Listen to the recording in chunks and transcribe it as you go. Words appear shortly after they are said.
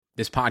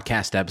This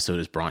podcast episode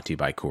is brought to you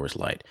by Coors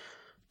Light.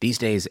 These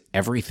days,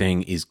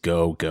 everything is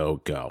go, go,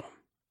 go.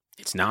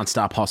 It's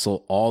nonstop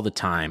hustle all the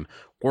time.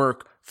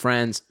 Work,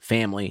 friends,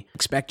 family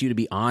expect you to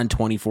be on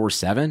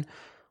 24/7.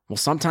 Well,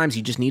 sometimes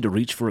you just need to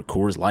reach for a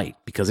Coors Light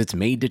because it's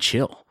made to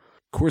chill.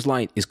 Coors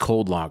Light is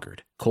cold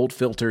lagered, cold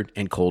filtered,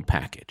 and cold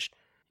packaged.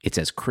 It's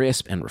as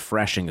crisp and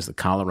refreshing as the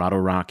Colorado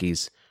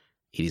Rockies.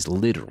 It is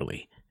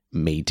literally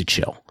made to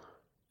chill.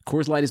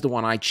 Coors Light is the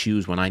one I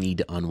choose when I need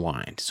to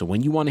unwind. So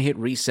when you want to hit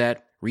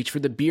reset, reach for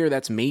the beer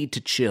that's made to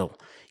chill.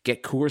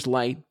 Get Coors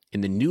Light in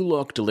the new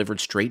look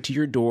delivered straight to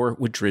your door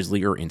with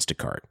Drizzly or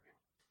Instacart.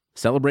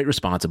 Celebrate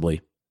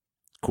responsibly.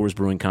 Coors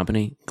Brewing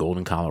Company,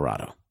 Golden,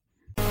 Colorado.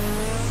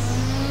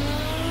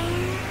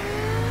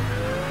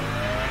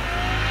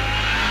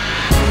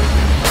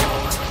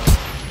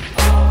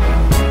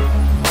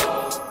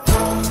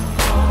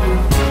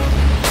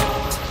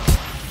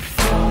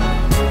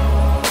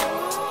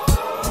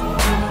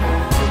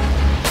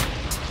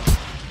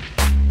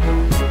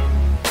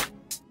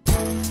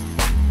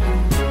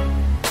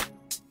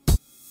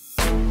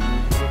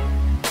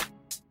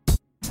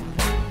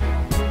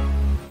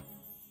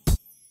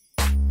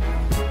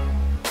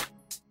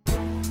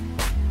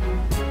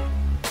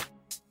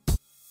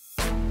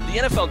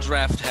 The NFL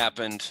draft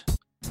happened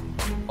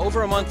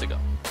over a month ago.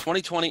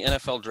 2020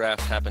 NFL draft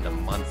happened a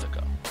month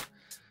ago.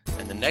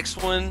 And the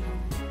next one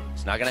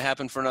is not going to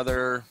happen for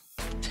another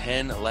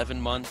 10, 11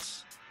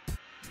 months.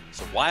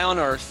 So why on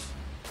earth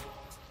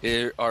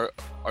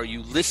are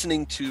you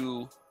listening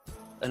to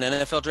an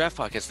NFL draft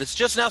podcast that's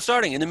just now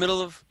starting in the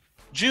middle of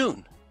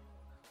June?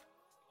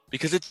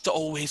 Because it's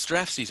always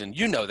draft season.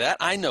 You know that.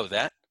 I know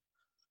that.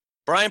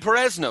 Brian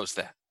Perez knows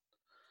that.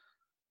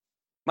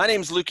 My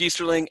name is Luke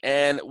Easterling,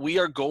 and we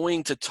are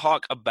going to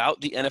talk about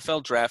the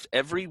NFL draft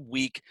every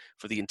week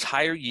for the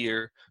entire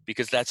year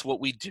because that's what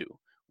we do.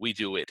 We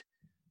do it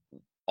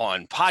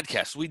on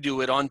podcasts. We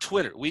do it on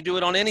Twitter. We do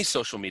it on any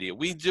social media.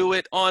 We do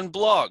it on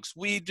blogs.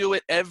 We do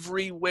it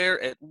everywhere,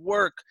 at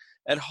work,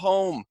 at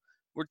home.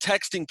 We're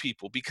texting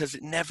people because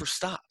it never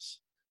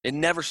stops. It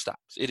never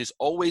stops. It is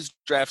always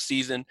draft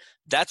season.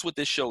 That's what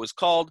this show is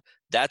called.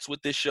 That's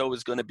what this show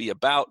is going to be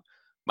about.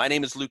 My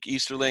name is Luke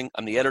Easterling.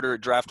 I'm the editor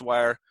at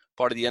DraftWire,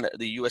 part of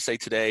the USA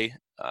Today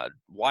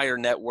Wire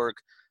Network.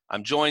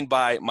 I'm joined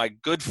by my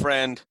good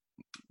friend,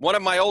 one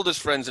of my oldest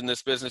friends in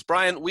this business.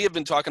 Brian, we have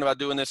been talking about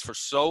doing this for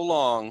so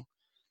long,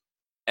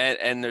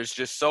 and there's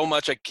just so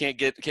much I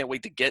can't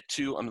wait to get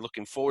to. I'm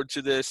looking forward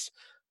to this.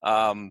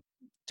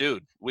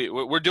 Dude,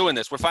 we're doing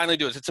this. We're finally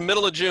doing this. It's the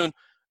middle of June,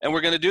 and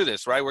we're going to do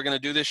this, right? We're going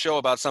to do this show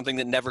about something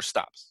that never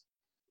stops.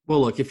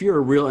 Well, look, if you're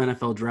a real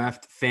NFL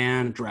draft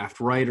fan,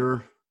 draft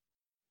writer,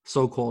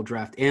 so-called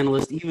draft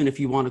analyst, even if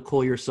you want to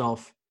call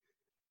yourself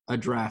a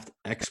draft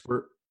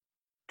expert,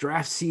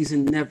 draft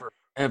season never,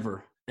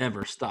 ever,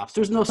 ever stops.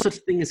 There's no such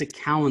thing as a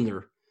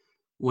calendar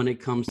when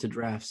it comes to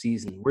draft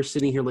season. We're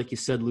sitting here, like you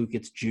said, Luke,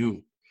 it's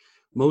June.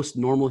 Most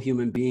normal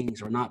human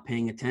beings are not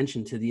paying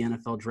attention to the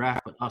NFL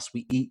draft, but us,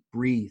 we eat,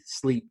 breathe,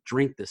 sleep,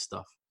 drink this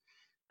stuff.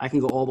 I can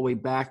go all the way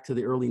back to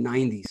the early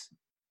 90s,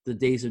 the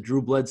days of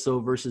Drew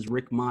Bledsoe versus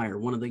Rick Meyer,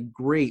 one of the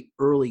great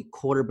early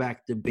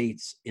quarterback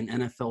debates in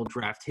NFL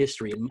draft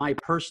history, in my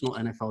personal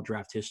NFL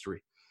draft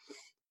history.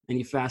 And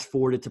you fast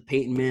forward it to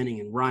Peyton Manning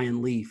and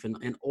Ryan Leaf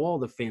and all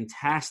the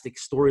fantastic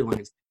storylines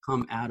that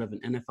come out of an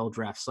NFL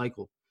draft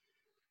cycle.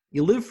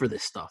 You live for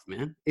this stuff,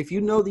 man. If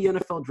you know the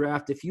NFL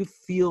draft, if you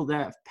feel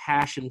that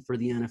passion for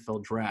the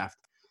NFL draft,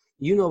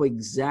 you know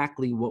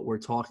exactly what we're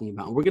talking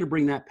about. And we're going to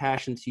bring that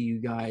passion to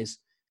you guys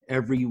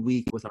every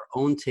week with our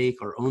own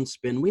take, our own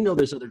spin. We know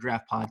there's other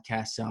draft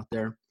podcasts out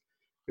there.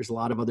 There's a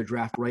lot of other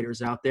draft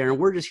writers out there, and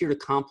we're just here to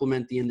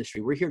complement the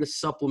industry. We're here to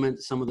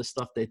supplement some of the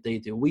stuff that they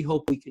do. We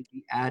hope we can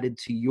be added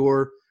to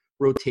your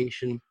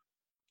rotation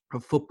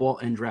of football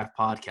and draft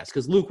podcasts.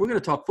 Because, Luke, we're going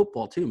to talk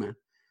football too, man.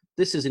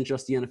 This isn't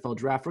just the NFL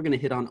draft. We're going to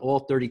hit on all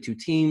 32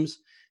 teams,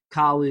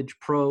 college,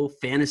 pro,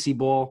 fantasy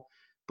ball.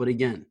 But,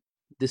 again,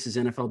 this is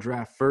NFL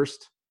draft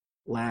first,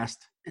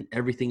 last, and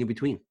everything in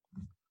between.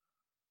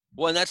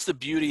 Well, and that's the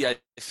beauty, I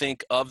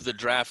think, of the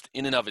draft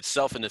in and of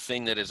itself, and the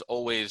thing that has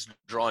always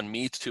drawn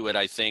me to it,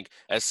 I think,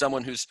 as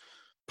someone who's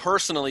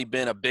personally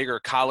been a bigger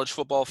college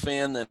football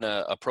fan than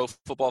a pro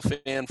football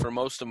fan for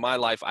most of my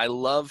life. I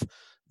love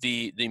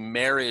the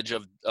marriage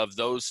of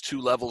those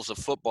two levels of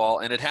football,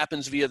 and it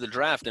happens via the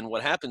draft. And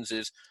what happens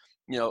is,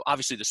 you know,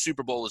 obviously the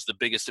Super Bowl is the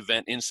biggest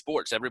event in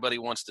sports. Everybody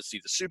wants to see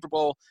the Super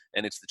Bowl,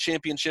 and it's the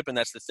championship, and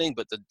that's the thing.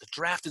 But the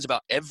draft is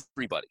about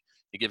everybody.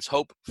 It gives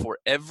hope for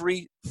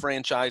every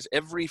franchise,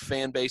 every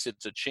fan base.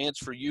 It's a chance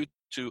for you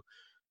to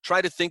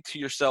try to think to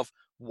yourself,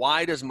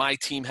 why does my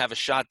team have a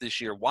shot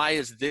this year? Why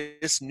is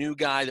this new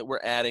guy that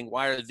we're adding,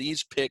 why are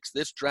these picks,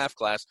 this draft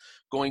class,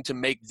 going to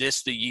make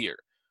this the year?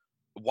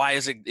 Why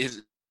is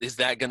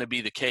that going to be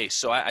the case?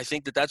 So I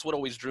think that's what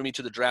always drew me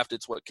to the draft.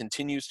 It's what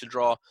continues to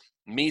draw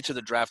me to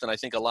the draft, and I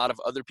think a lot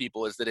of other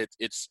people, is that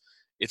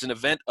it's an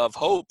event of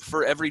hope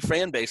for every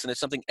fan base, and it's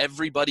something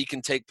everybody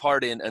can take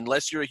part in,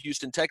 unless you're a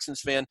Houston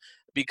Texans fan,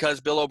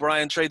 because Bill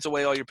O'Brien trades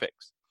away all your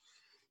picks.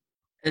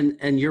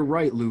 And you're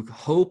right, Luke.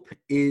 Hope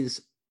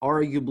is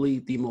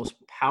arguably the most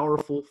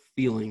powerful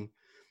feeling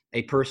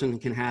a person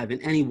can have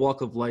in any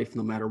walk of life,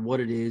 no matter what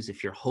it is.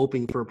 If you're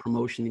hoping for a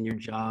promotion in your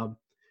job,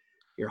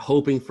 you're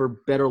hoping for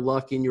better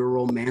luck in your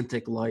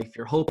romantic life,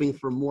 you're hoping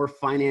for more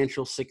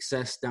financial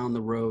success down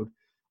the road.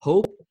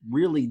 Hope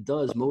really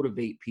does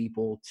motivate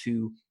people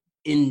to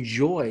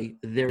enjoy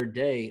their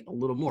day a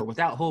little more.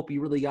 Without hope,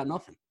 you really got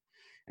nothing.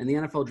 And the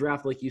NFL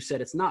draft, like you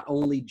said, it's not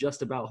only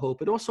just about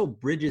hope, it also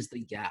bridges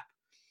the gap.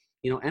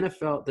 The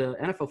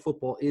NFL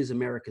football is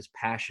America's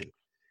passion.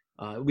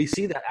 We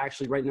see that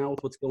actually right now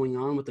with what's going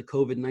on with the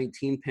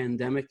COVID-19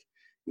 pandemic.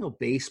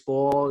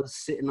 Baseball is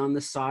sitting on the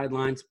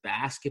sidelines.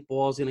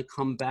 Basketball is going to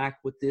come back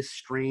with this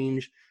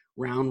strange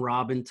round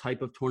robin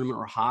type of tournament,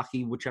 or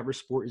hockey, whichever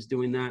sport is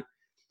doing that.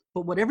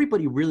 But what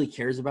everybody really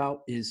cares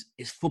about is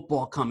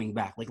football coming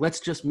back. Like, let's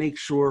just make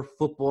sure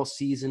football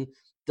season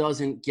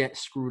doesn't get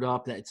screwed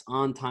up, that it's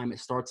on time, it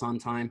starts on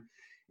time.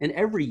 And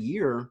every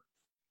year,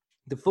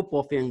 the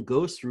football fan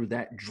goes through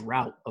that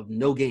drought of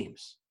no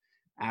games.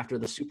 After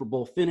the Super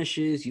Bowl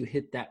finishes, you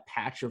hit that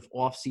patch of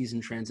off-season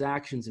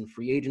transactions and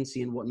free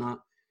agency and whatnot.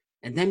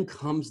 And then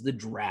comes the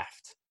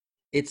draft.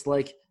 It's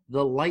like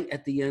the light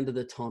at the end of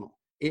the tunnel.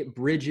 It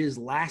bridges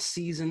last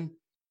season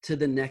to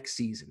the next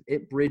season.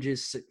 It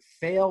bridges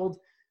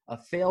a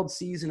failed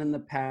season in the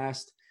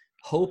past,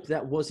 hope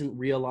that wasn't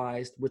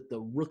realized with the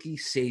rookie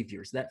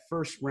saviors, that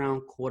first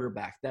round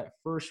quarterback, that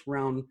first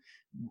round,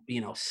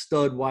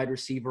 stud wide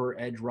receiver,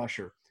 edge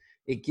rusher.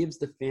 It gives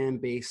the fan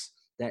base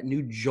that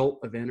new jolt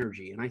of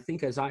energy. And I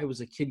think as I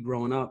was a kid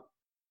growing up,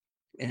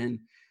 and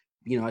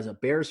as a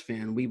Bears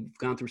fan, we've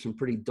gone through some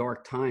pretty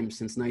dark times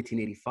since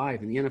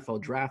 1985, and the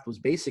NFL draft was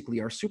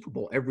basically our Super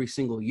Bowl every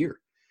single year.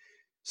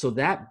 So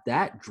that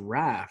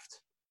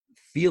draft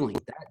feeling,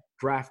 that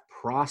draft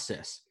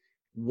process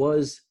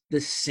was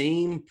the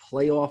same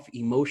playoff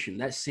emotion,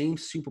 that same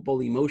Super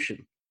Bowl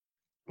emotion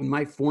in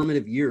my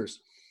formative years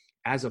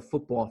as a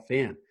football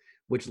fan,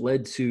 which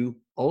led to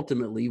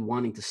ultimately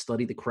wanting to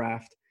study the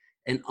craft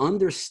and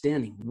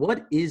understanding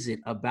what is it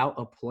about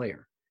a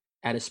player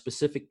at a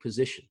specific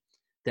position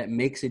that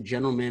makes a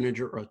general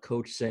manager or a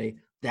coach say,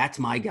 that's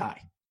my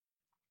guy.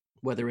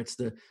 Whether it's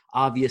the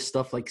obvious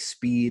stuff like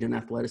speed and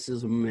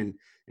athleticism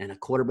and a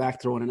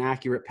quarterback throwing an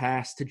accurate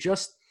pass, to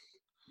just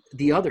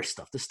the other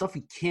stuff, the stuff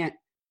you can't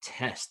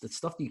test, the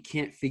stuff you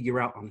can't figure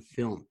out on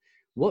film.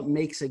 What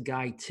makes a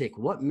guy tick?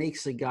 What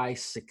makes a guy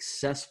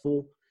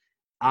successful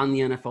on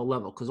the NFL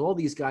level? Because all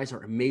these guys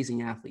are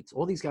amazing athletes.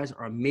 All these guys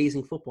are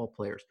amazing football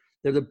players.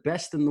 They're the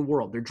best in the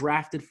world. They're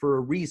drafted for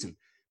a reason,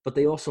 but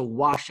they also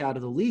wash out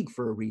of the league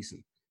for a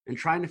reason. And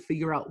trying to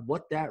figure out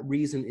what that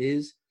reason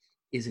is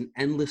an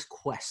endless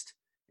quest.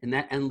 And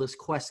that endless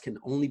quest can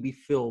only be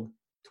filled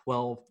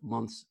 12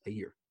 months a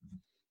year.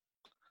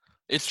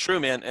 It's true,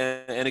 man.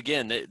 And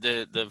again,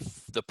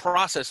 the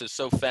process is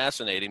so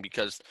fascinating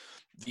because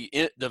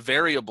the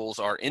variables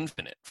are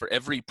infinite for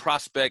every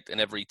prospect and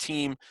every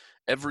team,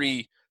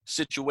 every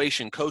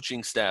situation,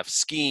 coaching staff,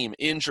 scheme,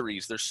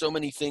 injuries. There's so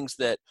many things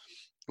that,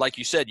 like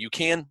you said, you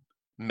can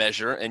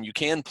measure and you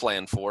can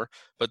plan for,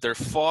 but there are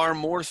far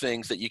more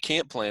things that you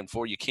can't plan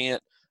for. You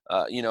can't,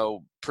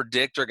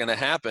 predict are going to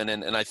happen.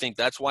 And I think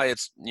that's why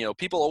it's,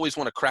 people always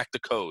want to crack the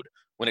code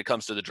when it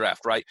comes to the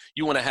draft, right?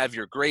 You want to have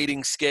your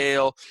grading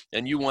scale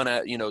and you want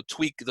to,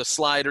 tweak the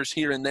sliders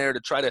here and there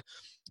to try to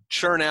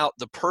churn out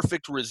the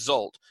perfect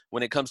result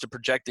when it comes to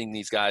projecting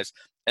these guys.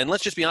 And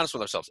let's just be honest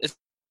with ourselves. It's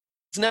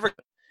never,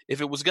 if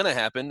it was going to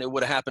happen, it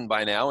would have happened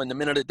by now. And the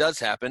minute it does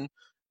happen,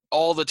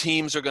 all the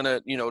teams are going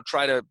to,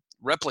 try to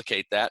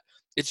replicate that.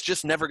 It's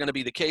just never going to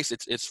be the case.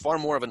 It's far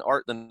more of an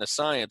art than a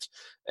science.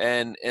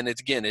 And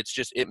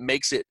it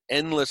makes it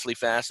endlessly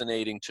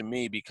fascinating to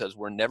me because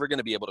we're never going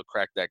to be able to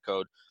crack that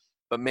code.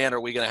 But man,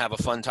 are we going to have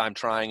a fun time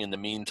trying in the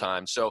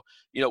meantime. So,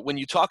 when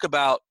you talk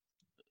about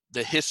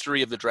the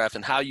history of the draft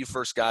and how you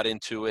first got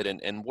into it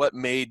and what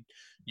made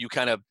you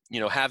kind of,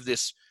 have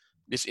this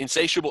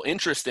insatiable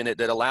interest in it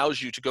that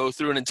allows you to go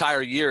through an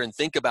entire year and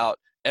think about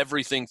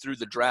everything through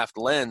the draft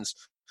lens,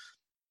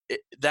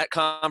 that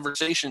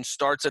conversation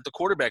starts at the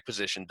quarterback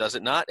position, does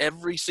it not?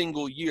 Every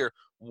single year,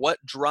 what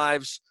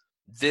drives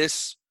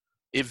this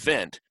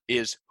event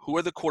is who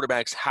are the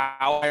quarterbacks,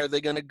 how are they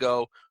going to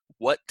go,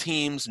 what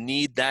teams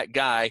need that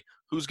guy,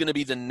 who's going to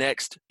be the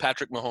next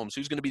Patrick Mahomes,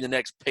 who's going to be the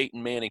next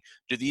Peyton Manning.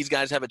 Do these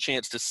guys have a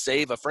chance to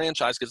save a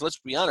franchise? Because let's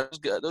be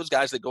honest, those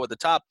guys that go at the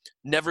top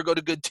never go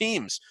to good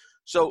teams.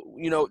 So,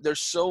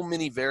 there's so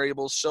many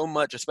variables, so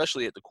much,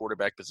 especially at the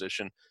quarterback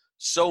position,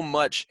 so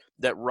much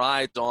that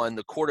rides on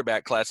the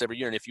quarterback class every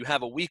year. And if you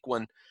have a weak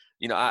one,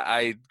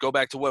 I go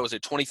back to,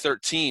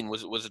 2013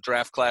 was a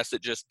draft class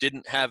that just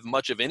didn't have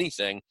much of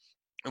anything.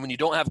 And when you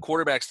don't have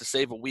quarterbacks to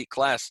save a weak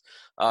class,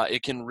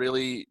 it can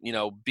really,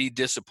 be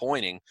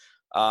disappointing.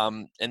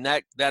 And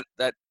that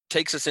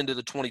takes us into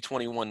the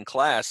 2021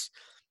 class.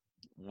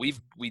 We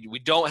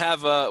don't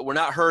have we're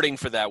not hurting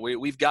for that.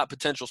 We've got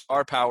potential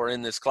star power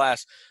in this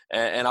class.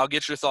 And I'll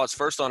get your thoughts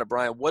first on it,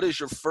 Brian. What is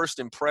your first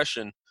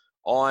impression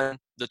on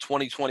the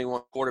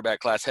 2021 quarterback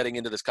class heading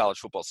into this college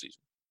football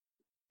season?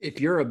 If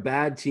you're a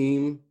bad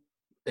team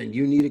and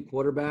you need a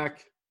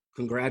quarterback,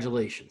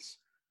 congratulations.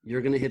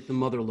 You're going to hit the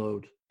mother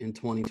load in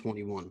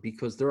 2021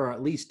 because there are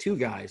at least two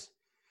guys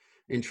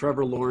in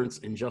Trevor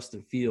Lawrence and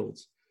Justin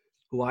Fields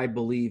who I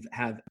believe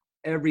have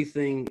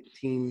everything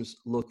teams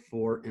look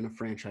for in a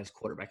franchise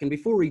quarterback. And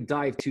before we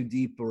dive too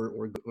deep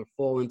or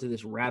fall into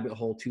this rabbit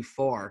hole too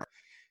far,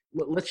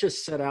 let's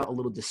just set out a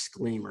little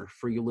disclaimer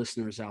for you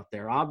listeners out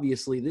there.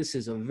 Obviously, this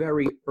is a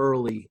very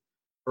early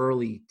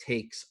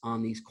takes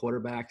on these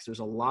quarterbacks. There's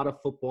a lot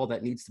of football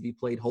that needs to be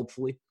played,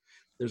 hopefully.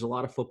 There's a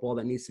lot of football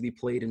that needs to be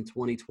played in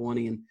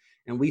 2020,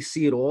 and we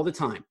see it all the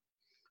time.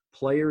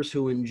 Players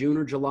who in June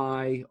or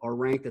July are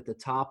ranked at the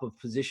top of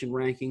position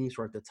rankings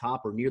or at the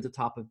top or near the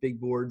top of big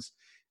boards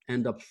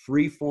end up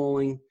free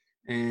falling,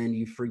 and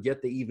you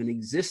forget they even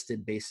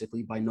existed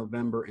basically by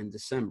November and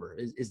December.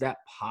 Is that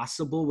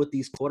possible with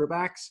these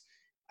quarterbacks?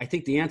 I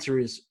think the answer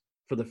is,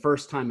 for the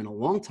first time in a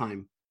long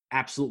time,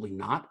 absolutely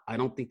not. I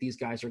don't think these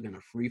guys are going to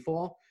free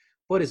fall.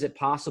 But is it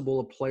possible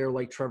a player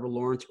like Trevor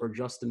Lawrence or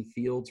Justin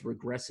Fields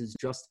regresses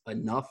just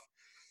enough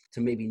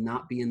to maybe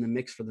not be in the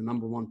mix for the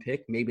number one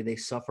pick? Maybe they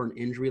suffer an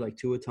injury like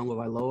Tua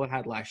Tagovailoa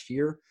had last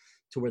year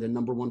to where the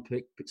number one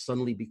pick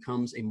suddenly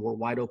becomes a more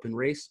wide open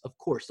race. Of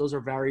course, those are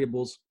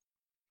variables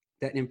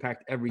that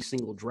impact every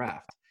single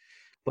draft.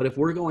 But if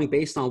we're going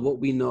based on what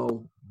we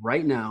know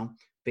right now,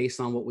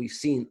 based on what we've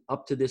seen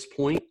up to this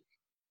point,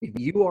 if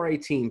you are a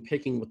team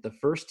picking with the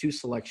first two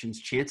selections,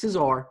 chances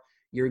are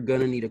you're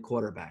going to need a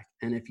quarterback.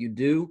 And if you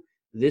do,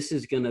 this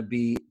is going to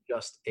be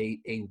just a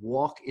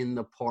walk in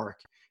the park,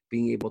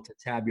 being able to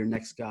tab your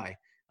next guy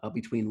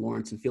between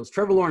Lawrence and Fields.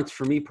 Trevor Lawrence,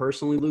 for me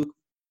personally, Luke,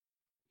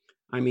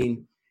 I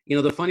mean, you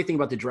know, the funny thing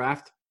about the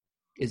draft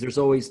is there's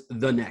always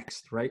the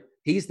next, right?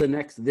 He's the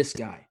next this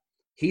guy.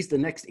 He's the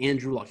next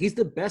Andrew Luck. He's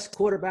the best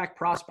quarterback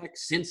prospect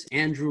since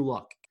Andrew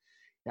Luck.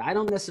 Now, I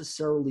don't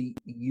necessarily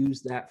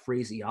use that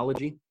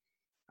phraseology.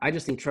 I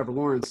just think Trevor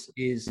Lawrence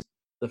is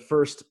the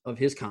first of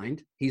his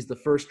kind. He's the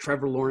first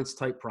Trevor Lawrence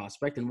type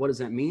prospect. And what does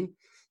that mean?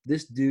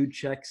 This dude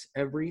checks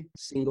every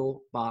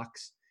single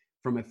box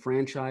from a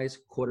franchise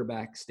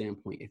quarterback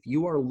standpoint. If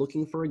you are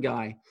looking for a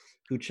guy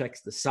who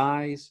checks the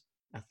size,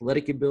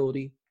 athletic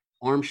ability,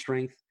 arm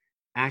strength,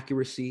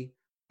 accuracy,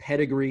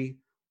 pedigree,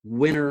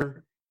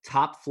 winner,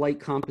 top flight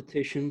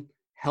competition,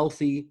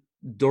 healthy,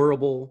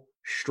 durable,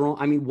 strong,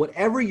 I mean,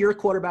 whatever your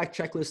quarterback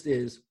checklist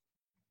is,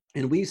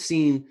 and we've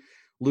seen,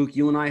 Luke,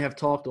 you and I have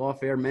talked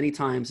off air many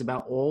times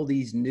about all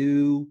these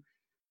new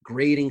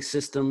grading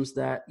systems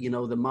that, you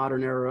know, the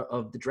modern era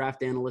of the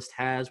draft analyst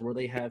has, where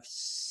they have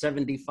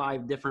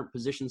 75 different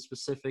position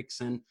specifics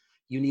and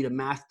you need a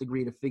math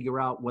degree to figure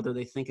out whether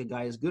they think a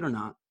guy is good or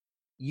not.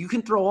 You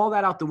can throw all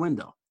that out the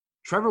window.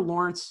 Trevor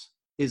Lawrence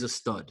is a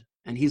stud,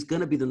 and he's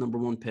going to be the number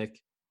one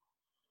pick,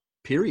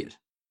 period.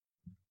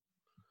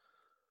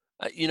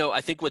 You know,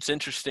 I think what's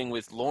interesting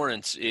with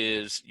Lawrence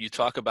is you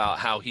talk about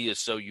how he is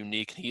so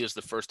unique. He is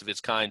the first of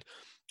his kind.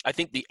 I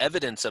think the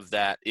evidence of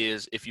that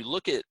is if you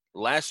look at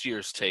last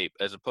year's tape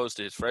as opposed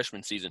to his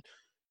freshman season,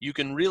 you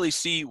can really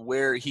see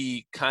where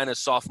he kind of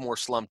sophomore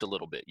slumped a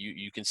little bit.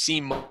 You can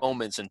see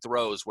moments and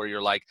throws where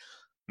you're like,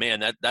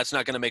 man, that's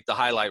not going to make the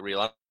highlight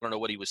reel. I don't know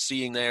what he was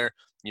seeing there.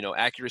 You know,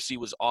 accuracy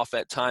was off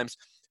at times.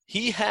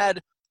 He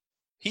had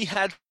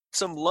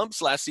some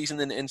lumps last season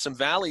and some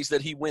valleys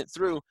that he went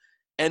through,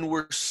 and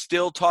we're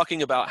still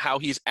talking about how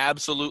he's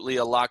absolutely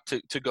a lock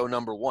to go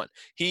number one.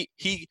 He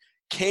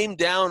came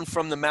down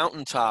from the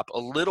mountaintop a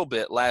little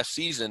bit last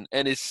season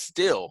and is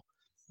still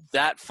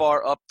that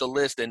far up the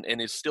list and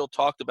is still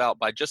talked about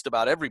by just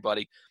about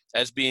everybody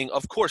as being,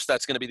 of course,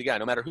 that's going to be the guy,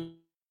 no matter who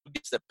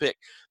gets that pick.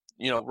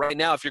 You know, right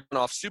now, if you're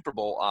going off Super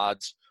Bowl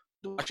odds,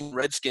 the Washington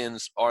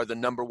Redskins are the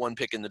number one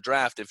pick in the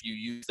draft if you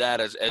use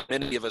that, as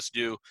many of us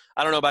do.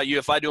 I don't know about you.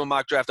 If I do a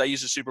mock draft, I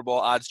use the Super Bowl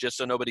odds just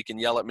so nobody can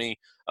yell at me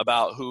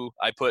about who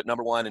I put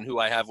number one and who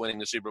I have winning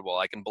the Super Bowl.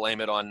 I can blame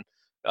it on,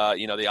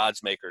 the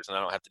odds makers, and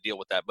I don't have to deal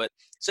with that. But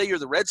say you're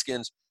the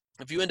Redskins,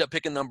 if you end up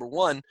picking number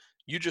one,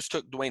 you just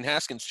took Dwayne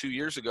Haskins 2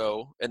 years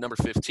ago at number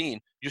 15.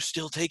 You're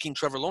still taking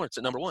Trevor Lawrence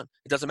at number one.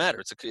 It doesn't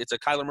matter. It's a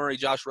Kyler Murray,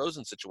 Josh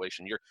Rosen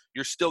situation.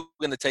 You're still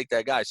going to take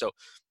that guy. So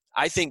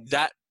I think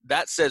that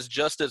says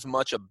just as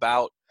much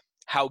about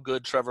how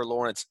good Trevor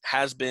Lawrence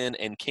has been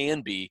and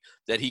can be,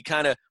 that he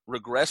kind of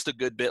regressed a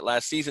good bit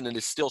last season and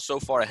is still so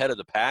far ahead of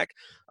the pack.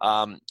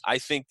 I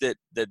think that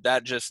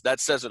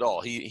says it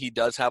all. He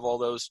does have all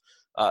those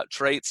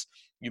traits.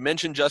 You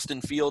mentioned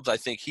Justin Fields. I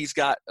think he's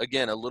got,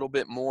 again, a little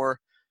bit more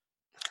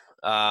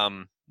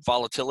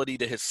volatility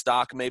to his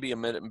stock, maybe a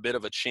bit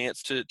of a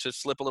chance to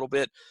slip a little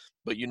bit.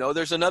 But, you know,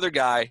 there's another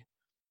guy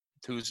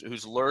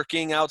who's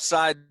lurking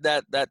outside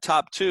that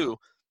top two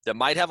that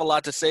might have a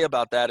lot to say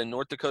about that in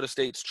North Dakota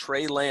State's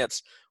Trey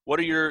Lance. What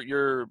are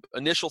your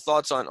initial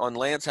thoughts on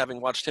Lance,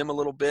 having watched him a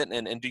little bit,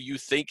 and do you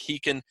think he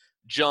can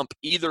jump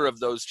either of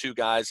those two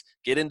guys,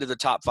 get into the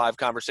top five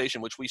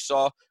conversation, which we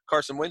saw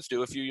Carson Wentz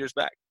do a few years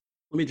back?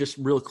 Let me just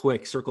real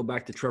quick circle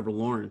back to Trevor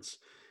Lawrence.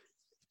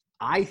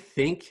 I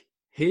think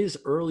his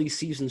early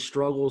season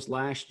struggles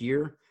last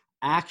year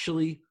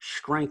actually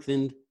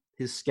strengthened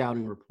his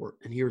scouting report,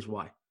 and here's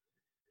why.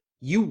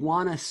 you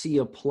want to see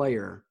a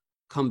player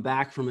come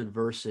back from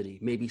adversity,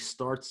 maybe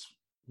starts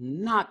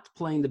not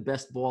playing the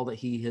best ball that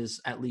he has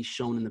at least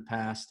shown in the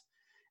past,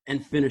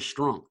 and finish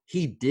strong.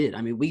 He did.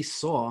 I mean, we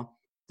saw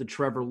the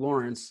Trevor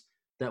Lawrence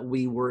that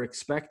we were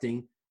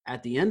expecting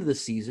at the end of the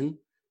season.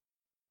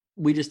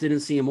 We just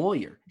didn't see him all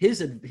year.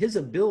 His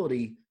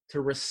ability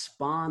to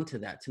respond to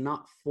that, to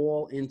not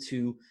fall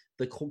into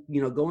the,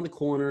 go in the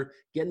corner,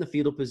 get in the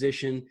fetal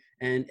position,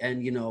 and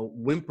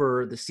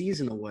whimper the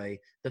season away.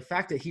 The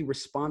fact that he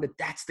responded,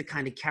 that's the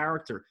kind of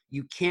character.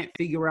 You can't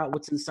figure out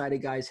what's inside a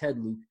guy's head,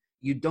 Luke.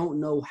 You don't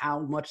know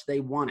how much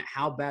they want it,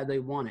 how bad they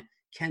want it.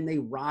 Can they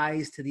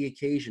rise to the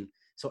occasion?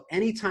 So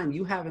anytime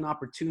you have an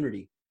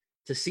opportunity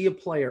to see a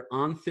player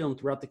on film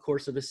throughout the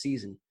course of a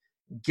season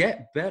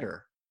get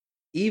better,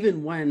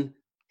 even when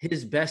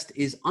his best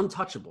is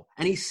untouchable,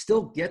 and he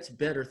still gets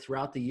better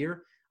throughout the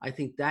year, I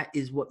think that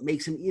is what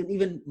makes him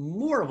even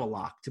more of a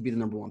lock to be the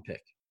number one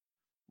pick.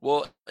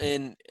 Well,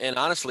 and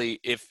honestly,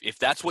 if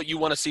that's what you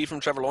want to see from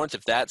Trevor Lawrence,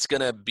 if that's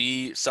going to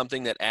be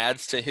something that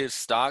adds to his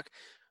stock,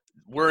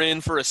 we're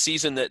in for a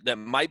season that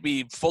might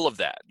be full of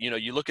that.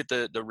 You look at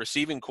the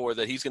receiving core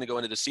that he's going to go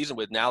into the season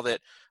with now that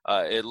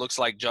it looks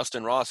like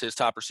Justin Ross, his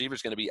top receiver,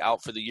 is going to be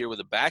out for the year with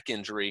a back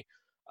injury.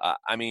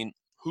 I mean,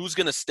 who's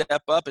going to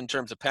step up in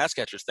terms of pass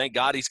catchers? Thank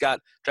God he's got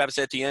Travis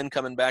Etienne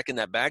coming back in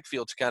that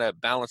backfield to kind of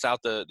balance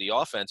out the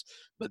offense.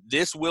 But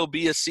this will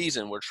be a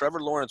season where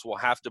Trevor Lawrence will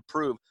have to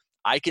prove,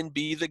 I can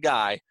be the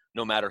guy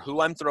no matter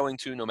who I'm throwing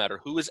to, no matter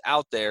who is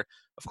out there.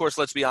 Of course,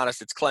 let's be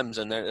honest, it's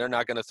Clemson. They're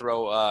not going to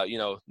throw,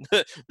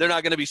 they're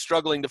not going to be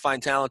struggling to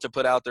find talent to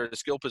put out their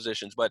skill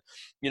positions. But,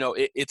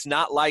 it's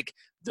not like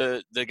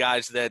the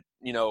guys that,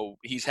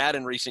 he's had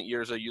in recent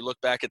years. Or you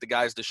look back at the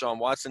guys Deshaun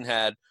Watson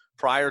had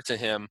prior to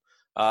him,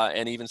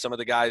 and even some of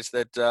the guys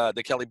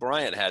that Kelly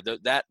Bryant had.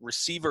 That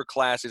receiver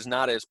class is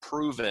not as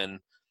proven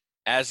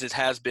as it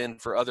has been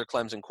for other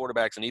Clemson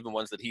quarterbacks and even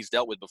ones that he's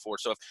dealt with before.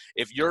 So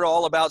if you're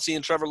all about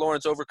seeing Trevor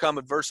Lawrence overcome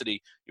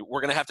adversity,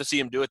 we're going to have to see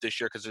him do it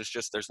this year because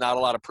there's not a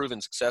lot of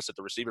proven success at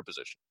the receiver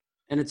position.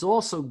 And it's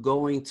also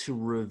going to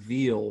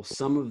reveal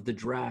some of the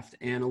draft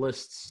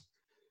analysts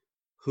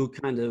who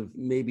kind of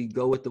maybe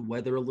go with the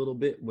weather a little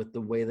bit with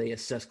the way they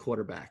assess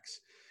quarterbacks.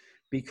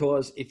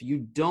 Because if you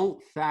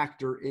don't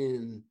factor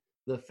in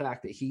the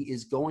fact that he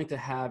is going to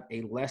have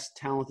a less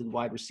talented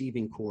wide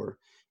receiving core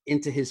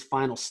into his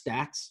final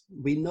stats,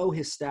 we know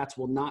his stats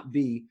will not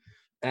be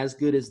as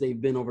good as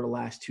they've been over the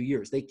last 2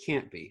 years. They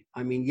can't be.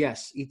 I mean,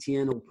 yes,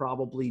 Etienne will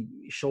probably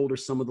shoulder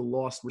some of the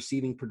lost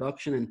receiving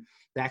production, and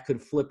that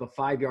could flip a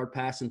 5-yard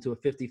pass into a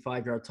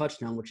 55-yard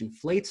touchdown, which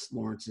inflates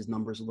Lawrence's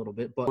numbers a little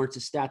bit. But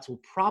Lawrence's stats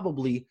will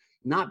probably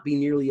not be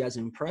nearly as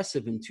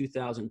impressive in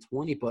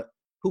 2020, but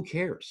who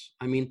cares?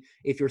 I mean,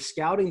 if you're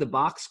scouting the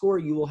box score,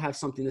 you will have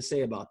something to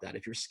say about that.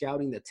 If you're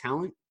scouting the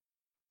talent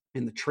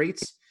and the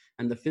traits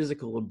and the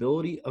physical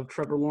ability of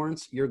Trevor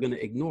Lawrence, you're going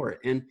to ignore it.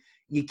 And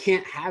you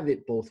can't have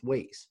it both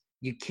ways.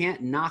 You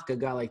can't knock a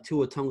guy like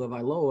Tua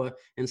Tagovailoa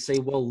and say,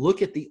 well,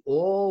 look at the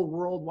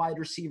all-world wide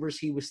receivers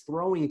he was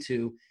throwing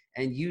to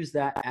and use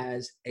that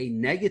as a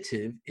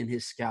negative in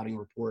his scouting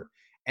report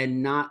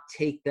and not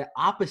take the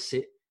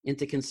opposite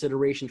into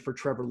consideration for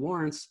Trevor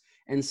Lawrence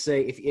and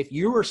say, if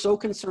you are so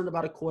concerned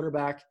about a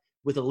quarterback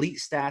with elite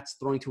stats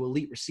throwing to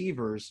elite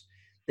receivers,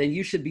 then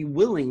you should be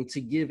willing to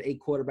give a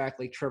quarterback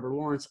like Trevor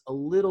Lawrence a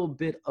little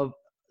bit of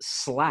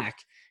slack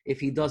if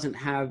he doesn't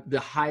have the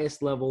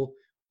highest level,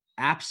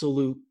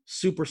 absolute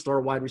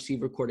superstar wide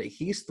receiver core that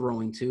he's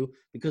throwing to,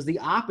 because the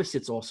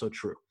opposite's also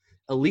true.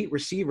 Elite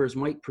receivers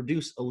might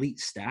produce elite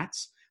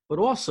stats, but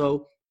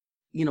also,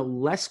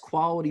 less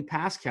quality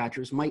pass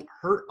catchers might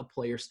hurt a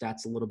player's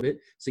stats a little bit.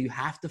 So you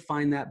have to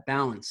find that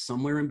balance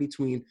somewhere in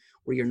between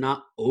where you're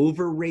not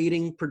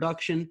overrating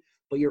production,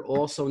 but you're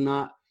also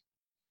not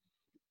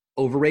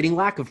overrating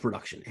lack of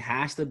production. It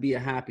has to be a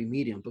happy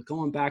medium. But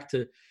going back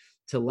to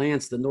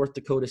Lance, the North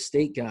Dakota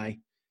State guy,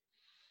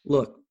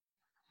 look,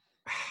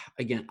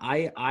 again,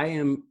 I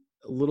am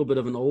a little bit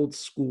of an old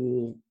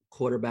school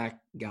quarterback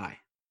guy.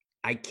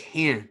 I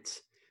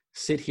can't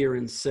sit here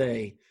and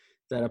say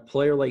that a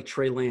player like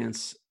Trey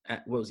Lance,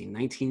 at,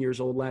 19 years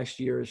old last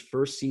year, his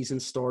first season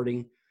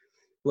starting.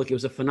 Look, it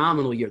was a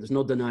phenomenal year. There's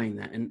no denying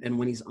that. And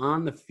when he's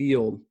on the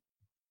field,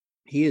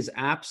 he is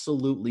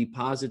absolutely,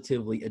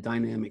 positively a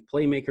dynamic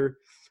playmaker.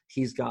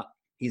 He's got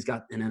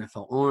an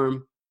NFL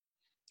arm.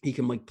 He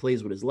can make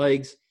plays with his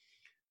legs.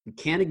 You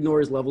can't ignore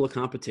his level of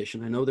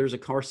competition. I know there's a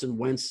Carson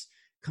Wentz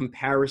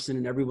comparison,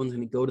 and everyone's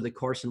going to go to the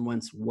Carson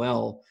Wentz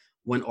well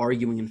when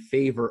arguing in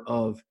favor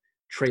of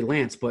Trey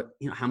Lance. But,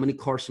 how many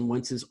Carson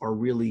Wentzes are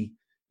really,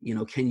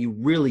 can you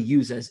really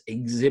use as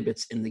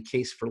exhibits in the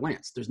case for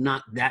Lance? There's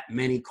not that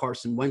many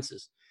Carson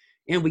Wentzes.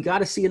 And we got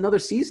to see another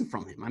season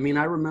from him. I mean,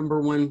 I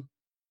remember when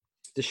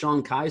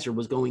DeShone Kizer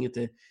was going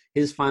into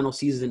his final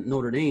season at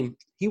Notre Dame,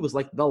 he was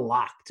like the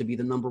lock to be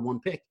the number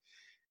one pick.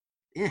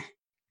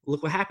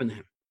 Look what happened to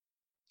him.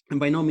 And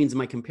by no means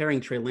am I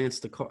comparing Trey Lance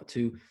to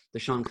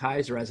DeShone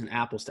Kizer as an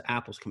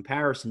apples-to-apples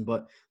comparison,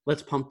 but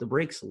let's pump the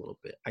brakes a little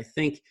bit. I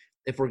think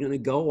if we're going to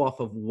go off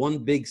of one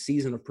big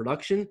season of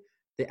production,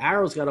 the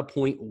arrow's got to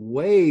point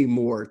way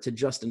more to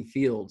Justin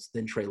Fields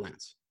than Trey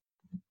Lance.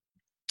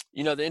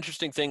 You know, the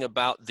interesting thing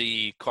about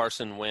the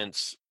Carson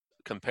Wentz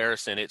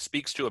comparison, it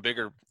speaks to a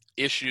bigger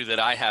issue that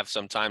I have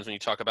sometimes when you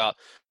talk about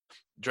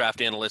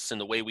draft analysts and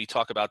the way we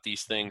talk about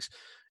these things.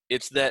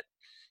 It's that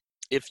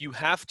if you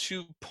have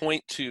to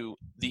point to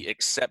the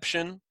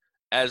exception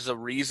as a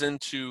reason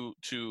to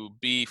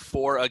be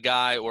for a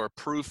guy or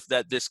proof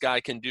that this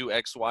guy can do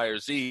X, Y, or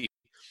Z,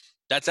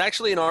 that's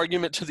actually an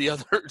argument to the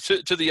other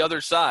to the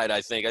other side. I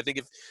think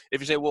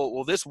if you say,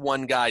 well, this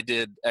one guy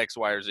did X,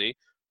 Y, or Z,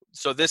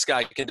 so this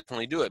guy can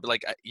definitely do it. But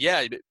like,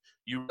 yeah,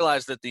 you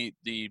realize that the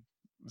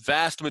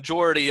vast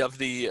majority of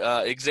the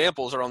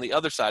examples are on the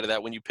other side of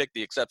that when you pick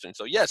the exception.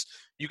 So yes,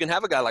 you can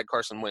have a guy like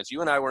Carson Wentz.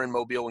 You and I were in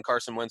Mobile when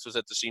Carson Wentz was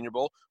at the Senior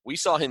Bowl. We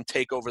saw him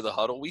take over the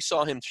huddle. We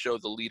saw him show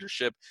the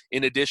leadership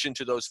in addition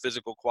to those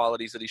physical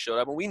qualities that he showed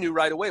up. And we knew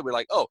right away, we're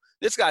like, oh,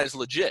 this guy is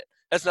legit.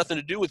 Has nothing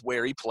to do with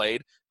where he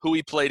played, who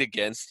he played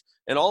against,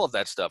 and all of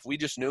that stuff. We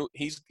just knew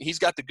he's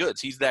got the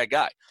goods. He's that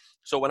guy.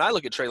 So when I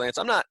look at Trey Lance,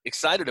 I'm not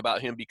excited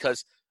about him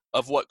because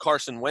of what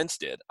Carson Wentz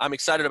did. I'm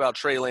excited about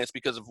Trey Lance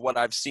because of what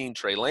I've seen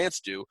Trey Lance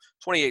do.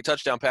 28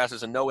 touchdown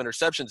passes and no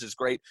interceptions is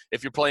great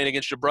if you're playing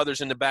against your brothers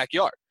in the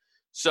backyard.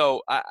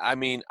 So, I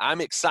mean,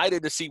 I'm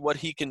excited to see what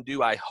he can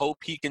do. I hope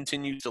he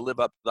continues to live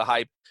up to the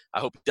hype. I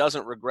hope he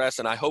doesn't regress,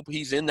 and I hope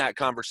he's in that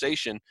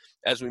conversation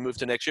as we move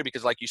to next year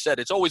because, like you said,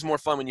 it's always more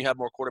fun when you have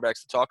more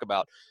quarterbacks to talk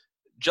about.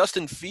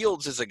 Justin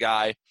Fields is a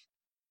guy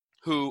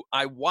who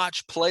I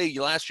watched play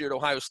last year at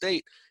Ohio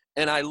State,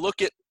 and I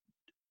look at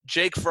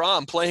Jake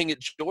Fromm playing at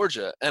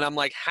Georgia, and I'm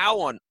like,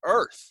 how on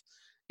earth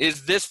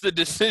is this the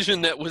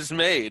decision that was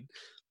made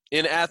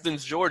in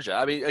Athens, Georgia?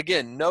 I mean,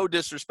 again, no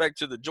disrespect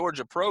to the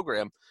Georgia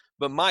program,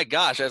 but my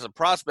gosh, as a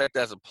prospect,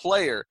 as a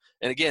player,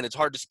 and again, it's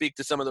hard to speak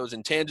to some of those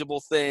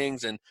intangible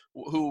things and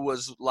who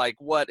was like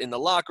what in the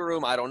locker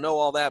room. I don't know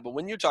all that, but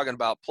when you're talking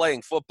about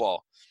playing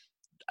football,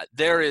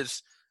 there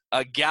is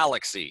a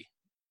galaxy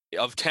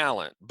of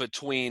talent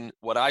between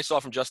what I saw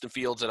from Justin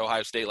Fields at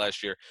Ohio State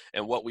last year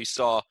and what we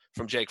saw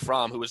from Jake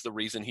Fromm, who was the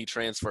reason he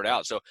transferred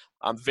out. So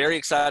I'm very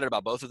excited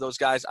about both of those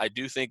guys. I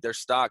do think their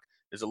stock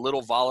is a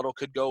little volatile,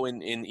 could go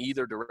in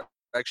either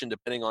direction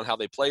depending on how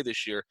they play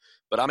this year.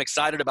 But I'm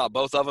excited about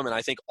both of them, and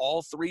I think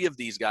all three of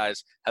these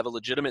guys have a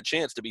legitimate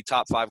chance to be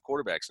top 5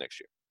 quarterbacks next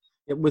year.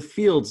 Yeah, with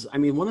Fields, I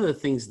mean, one of the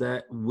things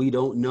that we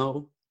don't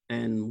know,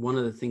 and one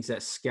of the things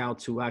that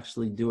scouts who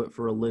actually do it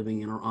for a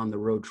living and are on the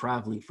road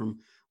traveling from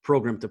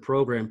program to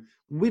program,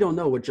 we don't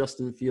know what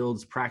Justin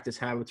Fields' practice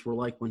habits were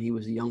like when he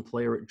was a young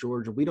player at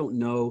Georgia. We don't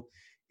know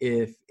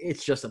if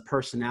it's just a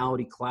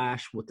personality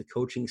clash with the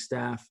coaching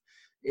staff.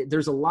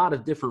 There's a lot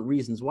of different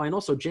reasons why. And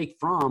also Jake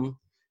Fromm,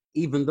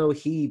 even though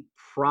he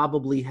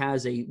probably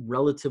has a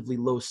relatively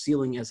low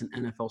ceiling as an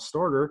NFL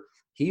starter,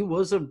 he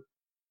was a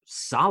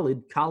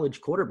solid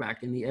college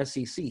quarterback in the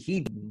SEC.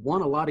 He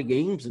won a lot of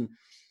games and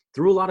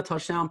threw a lot of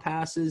touchdown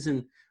passes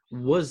and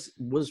was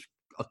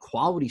a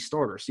quality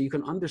starter. So you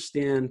can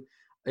understand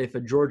if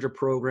a Georgia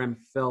program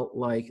felt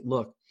like,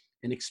 look,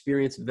 an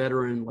experienced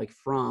veteran like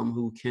Fromm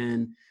who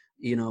can,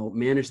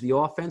 manage the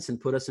offense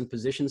and put us in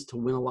positions to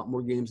win a lot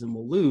more games than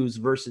we'll lose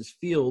versus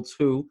Fields,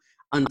 who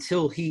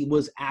until he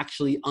was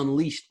actually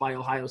unleashed by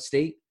Ohio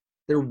State,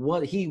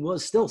 he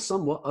was still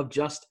somewhat of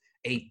just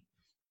a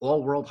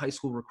all-world high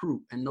school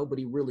recruit, and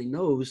nobody really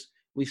knows.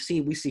 We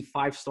see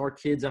 5-star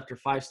kids after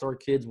 5-star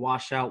kids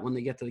wash out when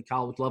they get to the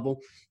college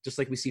level, just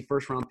like we see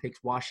first-round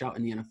picks wash out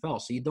in the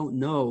NFL. So you don't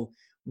know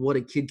what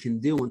a kid can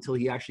do until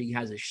he actually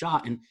has a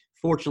shot. And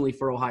fortunately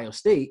for Ohio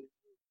State,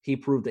 he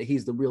proved that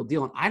he's the real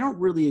deal. And I don't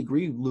really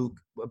agree, Luke,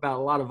 about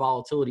a lot of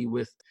volatility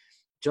with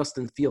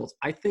Justin Fields.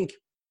 I think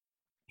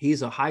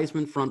he's a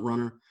Heisman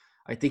frontrunner.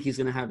 I think he's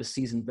going to have a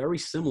season very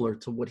similar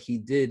to what he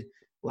did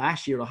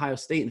last year at Ohio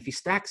State. And if he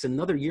stacks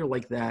another year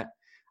like that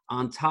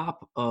on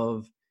top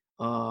of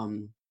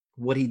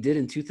what he did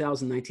in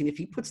 2019, if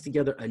he puts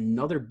together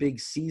another big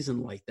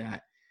season like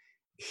that,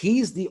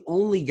 he's the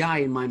only guy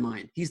in my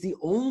mind. He's the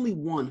only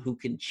one who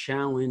can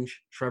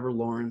challenge Trevor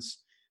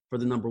Lawrence for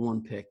the number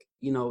 1 pick.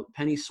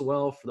 Penny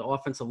Sewell, for the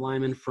offensive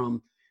lineman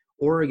from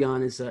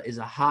Oregon, is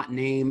a hot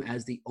name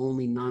as the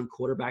only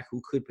non-quarterback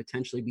who could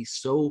potentially be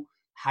so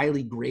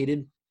highly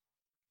graded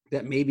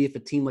that maybe if a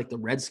team like the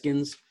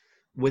Redskins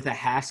with a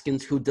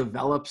Haskins who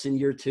develops in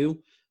year 2,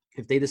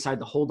 if they decide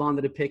to hold on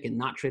to the pick and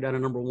not trade out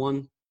of number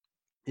 1,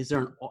 is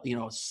there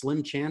a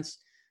slim chance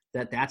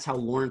that that's how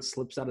Lawrence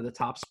slips out of the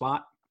top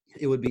spot?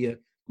 It would be a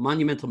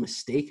monumental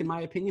mistake in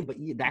my opinion, but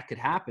that could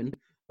happen.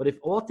 But if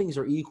all things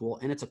are equal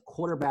and it's a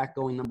quarterback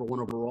going number 1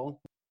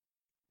 overall,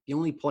 the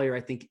only player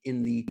I think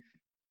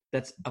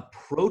that's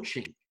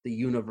approaching the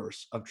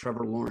universe of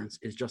Trevor Lawrence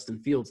is Justin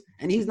Fields,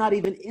 and he's not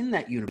even in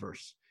that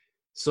universe.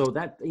 So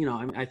that,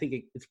 I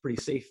think it's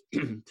pretty safe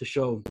to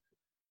show,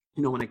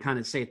 when I kind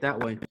of say it that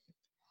way,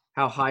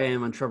 how high I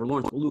am on Trevor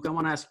Lawrence. Well, Luke, I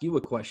want to ask you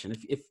a question.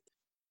 If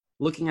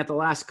looking at the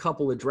last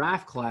couple of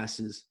draft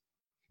classes,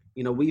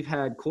 we've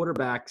had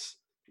quarterbacks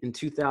in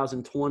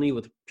 2020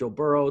 with Joe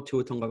Burrow,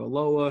 Tua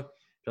Tagovailoa,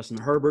 Justin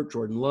Herbert,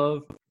 Jordan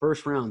Love,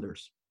 first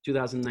rounders.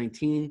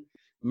 2019,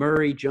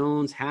 Murray,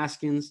 Jones,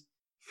 Haskins,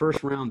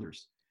 first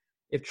rounders.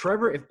 If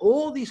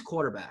all these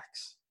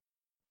quarterbacks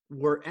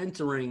were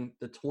entering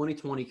the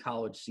 2020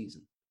 college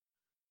season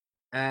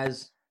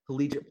as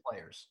collegiate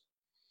players,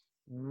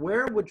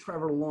 where would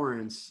Trevor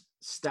Lawrence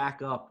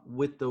stack up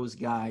with those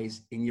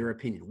guys, in your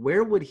opinion?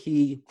 Where would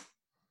he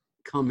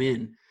come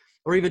in,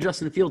 or even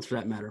Justin Fields for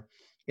that matter,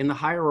 in the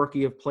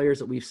hierarchy of players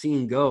that we've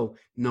seen go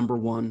number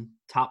 1,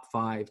 top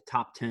 5,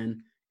 top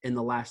 10 in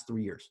the last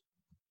 3 years?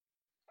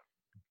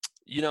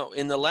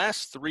 In the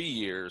last 3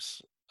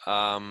 years,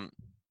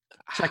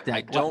 check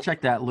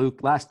that, Luke.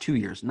 Last 2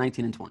 years,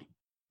 19 and 20.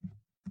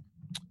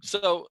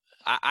 So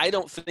I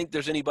don't think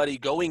there's anybody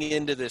going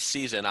into this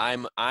season. I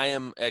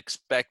am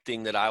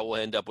expecting that I will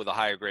end up with a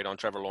higher grade on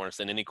Trevor Lawrence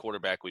than any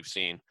quarterback we've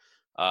seen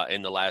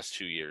in the last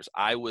 2 years.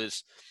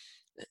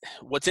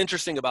 What's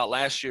interesting about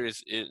last year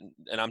is,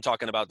 and I'm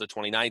talking about the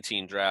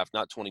 2019 draft,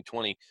 not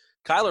 2020.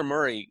 Kyler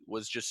Murray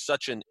was just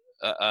such an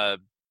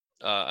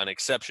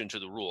exception to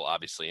the rule,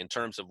 obviously, in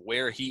terms of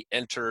where he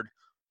entered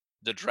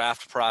the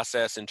draft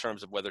process, in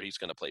terms of whether he's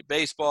going to play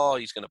baseball,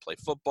 he's going to play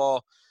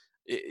football.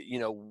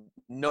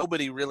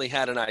 Nobody really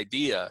had an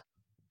idea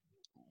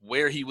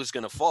where he was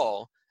going to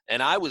fall.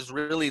 And I was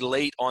really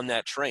late on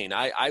that train.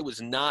 I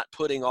was not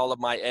putting all of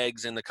my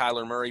eggs in the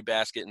Kyler Murray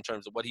basket in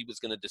terms of what he was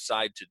going to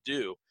decide to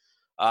do.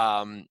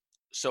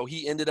 So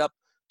he ended up,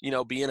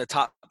 being a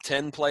top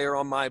 10 player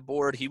on my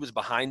board. He was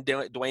behind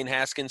Dwayne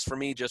Haskins for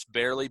me, just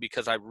barely,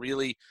 because I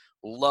really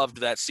loved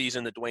that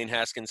season that Dwayne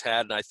Haskins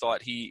had. And I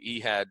thought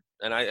he had,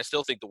 and I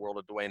still think the world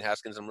of Dwayne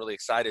Haskins. I'm really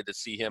excited to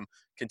see him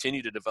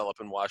continue to develop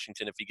in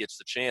Washington if he gets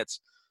the chance.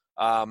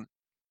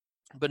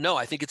 But no,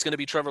 I think it's going to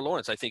be Trevor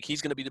Lawrence. I think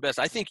he's going to be the best.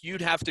 I think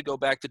you'd have to go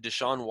back to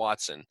Deshaun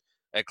Watson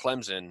at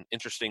Clemson,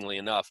 interestingly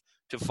enough,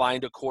 to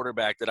find a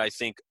quarterback that I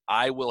think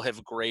I will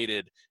have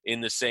graded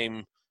in the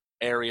same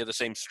area, the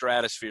same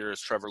stratosphere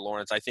as Trevor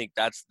Lawrence. I think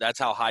that's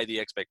how high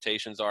the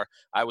expectations are.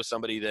 I was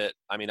somebody that,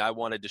 I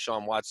wanted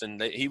Deshaun Watson.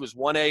 He was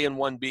 1A and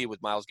 1B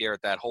with Myles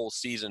Garrett that whole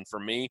season for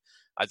me.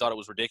 I thought it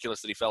was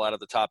ridiculous that he fell out of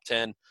the top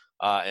 10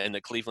 and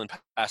that Cleveland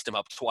passed him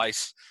up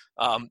twice.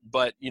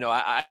 But,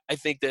 I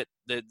think that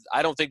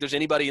I don't think there's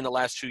anybody in the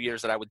last 2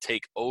 years that I would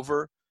take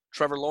over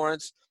Trevor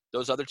Lawrence.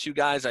 Those other two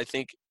guys, I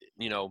think,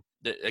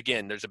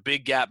 again, there's a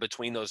big gap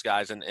between those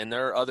guys. And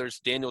there are others.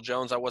 Daniel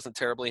Jones, I wasn't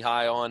terribly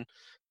high on.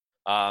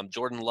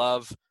 Jordan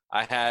Love,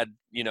 I had,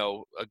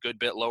 a good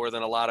bit lower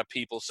than a lot of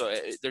people. So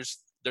there's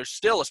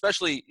still,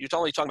 especially, you're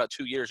only talking about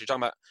 2 years. You're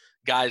talking about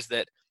guys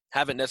that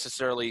haven't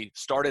necessarily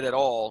started at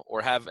all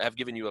or have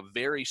given you a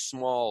very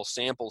small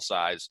sample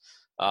size.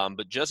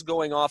 But just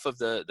going off of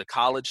the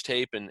college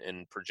tape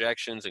and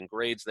projections and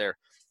grades there,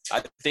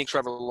 I think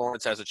Trevor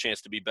Lawrence has a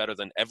chance to be better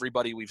than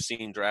everybody we've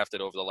seen drafted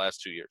over the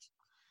last 2 years.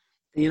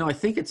 I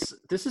think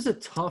this is a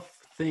tough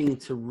thing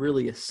to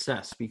really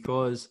assess,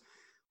 because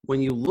when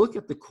you look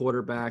at the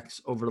quarterbacks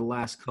over the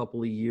last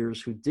couple of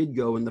years who did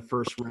go in the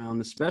first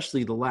round,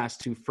 especially the last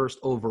 2 first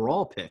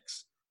overall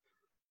picks,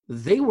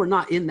 they were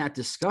not in that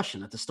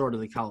discussion at the start of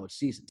the college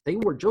season.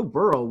 Joe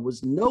Burrow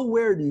was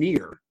nowhere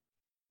near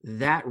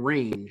that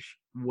range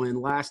when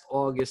last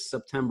August,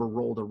 September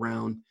rolled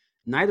around.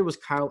 Neither was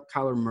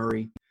Kyler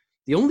Murray.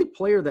 The only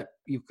player that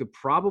you could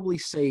probably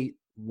say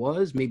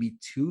was maybe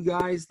 2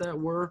 guys that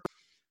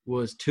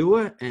was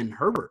Tua and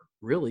Herbert,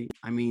 really.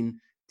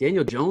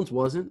 Daniel Jones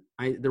wasn't.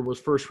 There was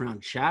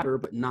first-round chatter,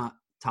 but not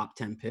top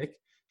 10 pick.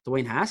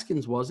 Dwayne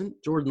Haskins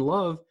wasn't. Jordan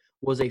Love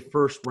was a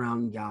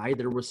first-round guy.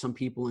 There were some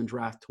people in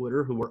draft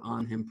Twitter who were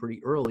on him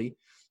pretty early,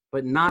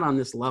 but not on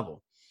this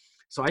level.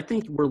 So I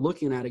think we're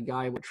looking at a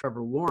guy with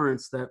Trevor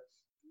Lawrence that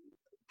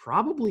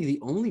probably the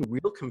only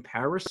real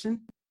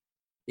comparison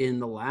in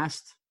the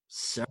last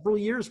several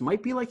years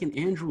might be like an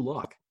Andrew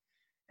Luck.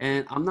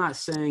 And I'm not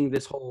saying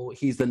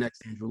he's the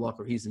next Andrew Luck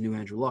or he's the new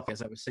Andrew Luck,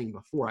 as I was saying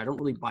before. I don't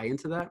really buy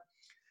into that.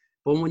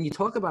 But when you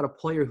talk about a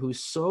player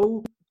who's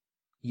so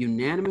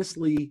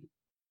unanimously,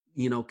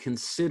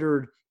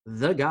 considered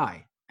the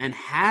guy and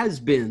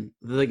has been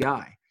the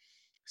guy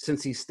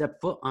since he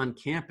stepped foot on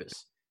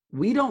campus,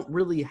 we don't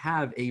really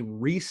have a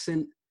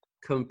recent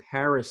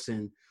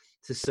comparison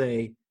to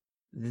say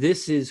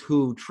this is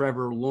who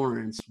Trevor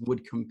Lawrence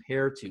would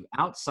compare to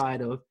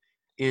outside of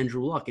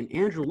Andrew Luck. And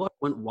Andrew Luck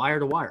went wire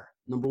to wire,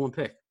 number 1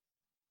 pick.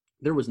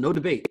 There was no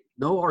debate,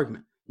 no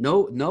argument,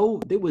 no.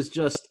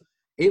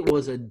 It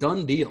was a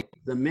done deal.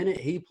 The minute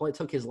he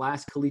took his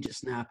last collegiate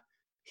snap,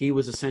 he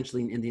was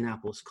essentially an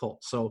Indianapolis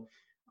Colt. So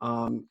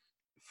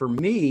for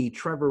me,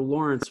 Trevor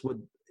Lawrence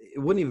it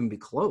wouldn't even be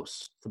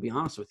close, to be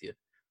honest with you.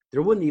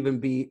 There wouldn't even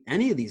be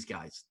any of these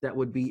guys that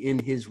would be in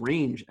his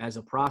range as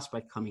a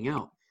prospect coming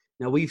out.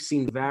 Now, we've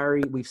seen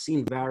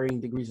varying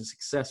degrees of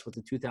success with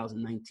the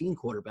 2019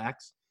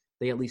 quarterbacks.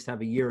 They at least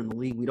have a year in the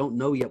league. We don't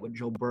know yet what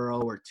Joe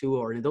Burrow or Tua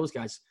or any of those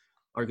guys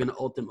are going to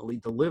ultimately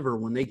deliver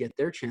when they get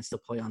their chance to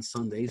play on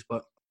Sundays.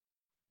 But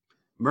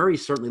Murray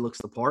certainly looks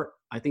the part.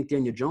 I think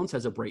Daniel Jones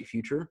has a bright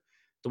future.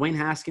 Dwayne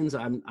Haskins,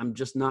 I'm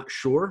just not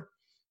sure.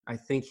 I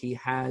think he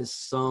has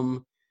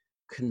some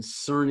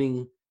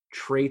concerning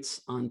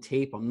traits on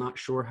tape. I'm not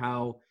sure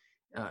how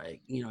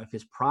if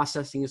his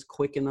processing is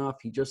quick enough.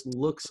 He just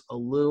looks a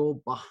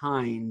little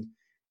behind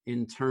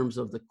in terms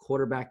of the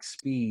quarterback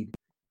speed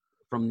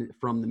from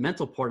the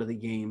mental part of the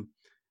game,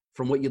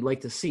 from what you'd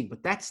like to see.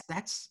 But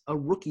that's a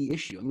rookie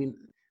issue. I mean,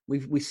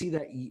 we see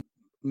that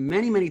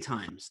many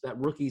times, that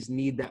rookies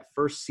need that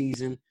first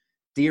season,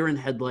 deer in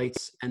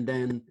headlights, and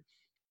then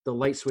the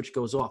light switch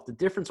goes off. The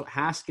difference with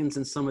Haskins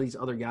and some of these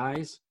other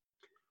guys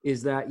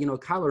is that,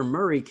 Kyler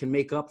Murray can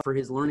make up for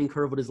his learning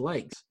curve with his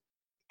legs.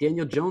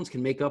 Daniel Jones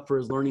can make up for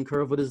his learning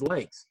curve with his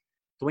legs.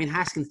 Dwayne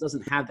Haskins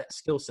doesn't have that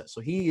skill set.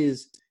 So he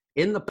is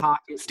in the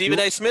pocket. Stephen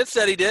A. Smith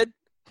said he did.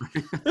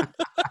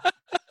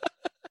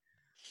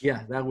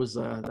 Yeah, that was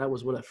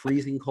what a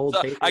freezing cold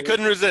take. I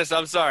couldn't resist.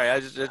 I'm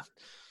sorry.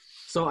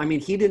 So, I mean,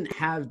 he didn't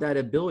have that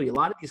ability. A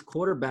lot of these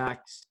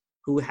quarterbacks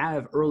who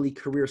have early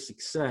career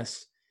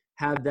success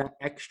have that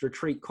extra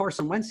trait.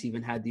 Carson Wentz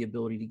even had the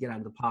ability to get out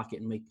of the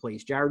pocket and make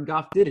plays. Jared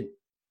Goff didn't,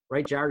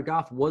 right? Jared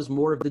Goff was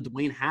more of the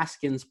Dwayne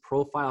Haskins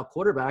profile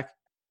quarterback,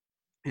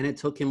 and it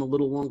took him a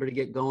little longer to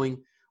get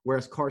going,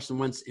 whereas Carson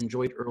Wentz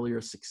enjoyed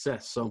earlier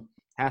success. So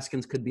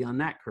Haskins could be on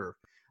that curve.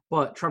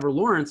 But Trevor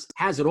Lawrence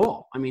has it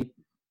all. I mean,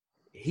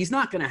 he's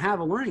not going to have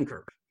a learning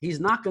curve. He's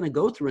not going to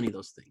go through any of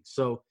those things.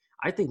 So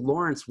I think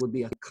Lawrence would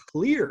be a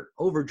clear,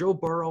 over Joe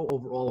Burrow,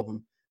 over all of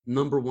them,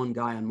 number one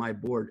guy on my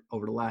board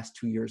over the last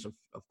 2 years of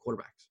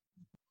quarterbacks.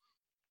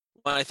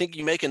 Well, I think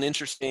you make an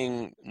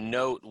interesting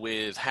note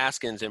with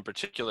Haskins in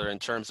particular in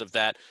terms of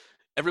that.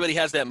 Everybody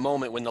has that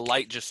moment when the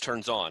light just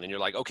turns on and you're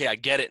like, okay, I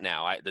get it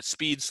now. The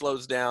speed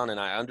slows down and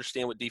I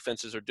understand what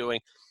defenses are doing.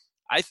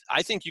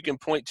 I think you can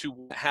point to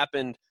what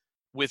happened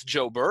with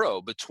Joe Burrow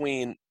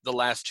between the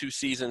last 2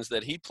 seasons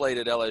that he played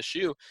at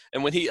LSU.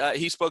 And when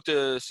he spoke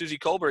to Susie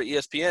Colbert at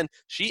ESPN,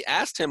 she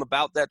asked him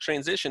about that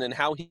transition and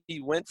how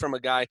he went from a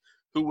guy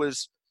who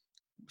was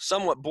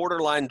somewhat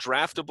borderline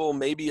draftable,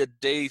 maybe a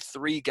day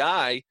 3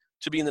 guy,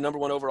 to being the number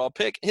 1 overall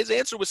pick. His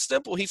answer was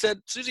simple. He said,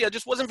 Susie, I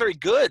just wasn't very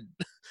good.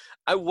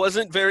 I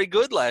wasn't very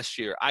good last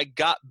year. I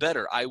got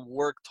better. I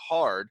worked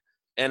hard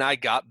and I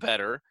got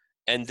better.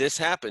 And this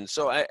happened.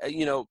 So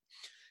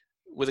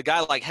with a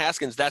guy like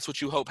Haskins, that's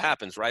what you hope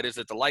happens, right? Is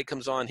that the light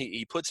comes on,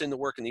 he puts in the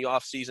work in the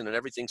offseason and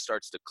everything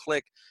starts to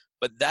click.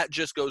 But that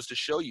just goes to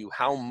show you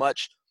how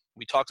much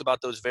we talked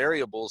about those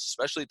variables,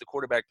 especially at the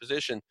quarterback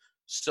position.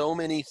 So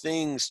many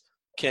things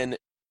can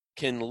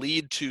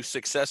lead to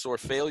success or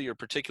failure,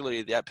 particularly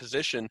at that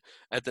position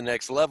at the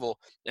next level.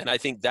 And I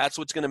think that's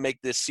what's going to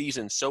make this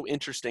season so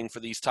interesting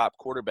for these top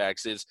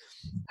quarterbacks is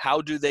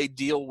how do they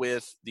deal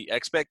with the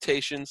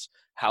expectations?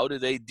 How do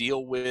they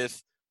deal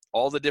with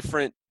all the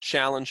different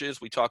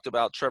challenges? We talked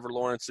about Trevor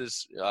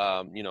Lawrence's,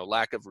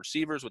 lack of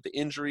receivers with the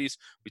injuries.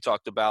 We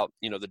talked about,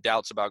 the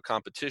doubts about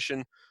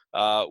competition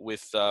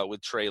with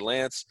Trey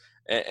Lance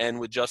and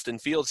with Justin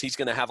Fields. He's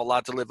going to have a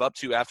lot to live up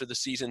to after the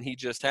season he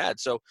just had.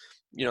 So,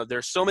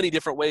 there's so many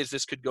different ways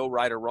this could go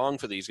right or wrong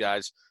for these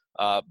guys.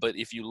 But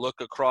if you look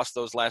across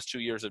those last 2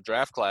 years of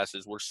draft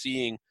classes, we're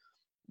seeing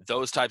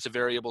those types of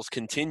variables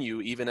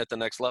continue even at the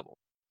next level.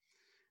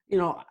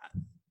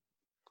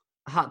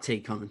 Hot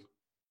take coming.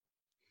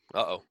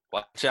 Uh-oh.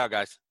 Watch out,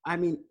 guys. I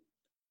mean,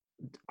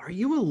 are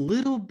you a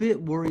little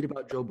bit worried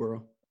about Joe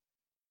Burrow?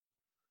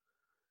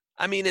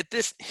 I mean, at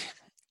this,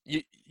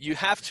 you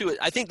have to.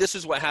 I think this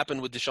is what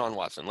happened with Deshaun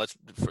Watson.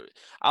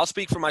 I'll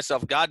speak for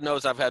myself. God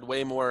knows I've had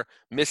way more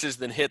misses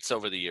than hits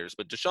over the years,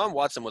 but Deshaun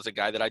Watson was a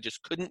guy that I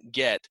just couldn't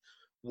get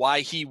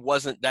why he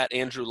wasn't that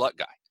Andrew Luck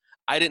guy.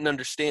 I didn't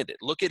understand it.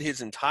 Look at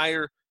his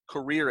entire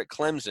career at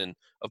Clemson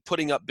of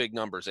putting up big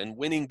numbers and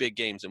winning big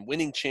games and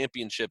winning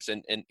championships,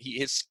 and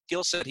his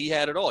skill set, he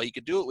had it all. He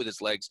could do it with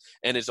his legs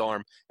and his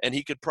arm, and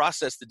he could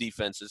process the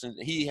defenses, and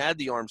he had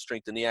the arm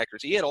strength and the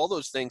accuracy. He had all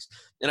those things,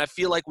 and I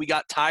feel like we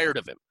got tired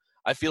of him.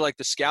 I feel like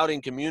the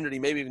scouting community,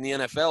 maybe even the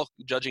NFL,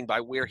 judging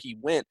by where he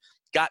went,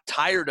 got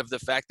tired of the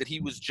fact that he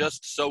was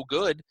just so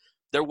good.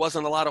 There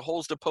wasn't a lot of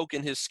holes to poke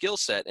in his skill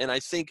set, and I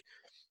think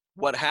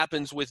what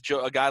happens with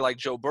a guy like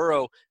Joe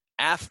Burrow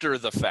after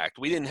the fact,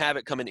 we didn't have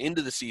it coming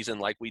into the season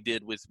like we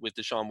did with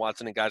Deshaun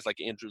Watson and guys like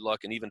Andrew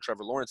Luck and even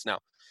Trevor Lawrence now.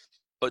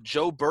 But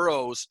Joe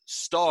Burrow's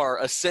star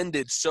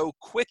ascended so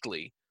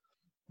quickly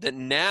that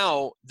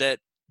now that,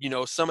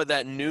 some of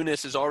that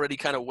newness is already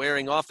kind of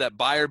wearing off, that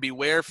buyer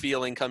beware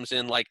feeling comes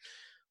in like,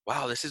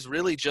 wow, this is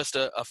really just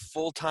a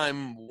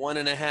full-time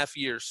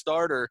 1.5-year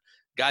starter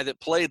guy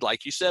that played,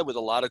 like you said, with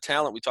a lot of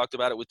talent. We talked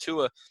about it with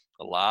Tua,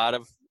 a lot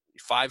of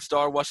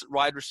 5-star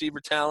wide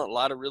receiver talent, a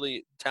lot of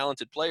really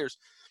talented players.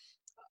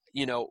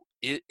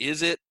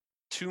 Is it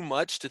too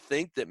much to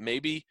think that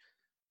maybe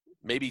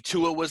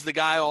Tua was the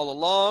guy all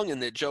along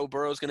and that Joe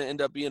Burrow is going to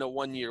end up being a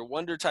 1-year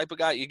wonder type of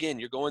guy? Again,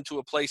 you're going to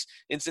a place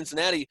in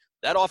Cincinnati,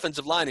 that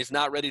offensive line is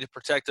not ready to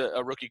protect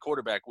a rookie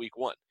quarterback week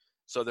 1.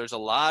 So there's a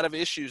lot of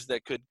issues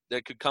that could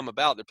come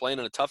about. They're playing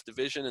in a tough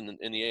division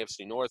in the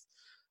AFC North.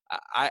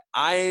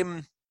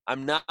 I'm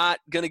not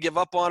going to give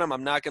up on him.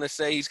 I'm not going to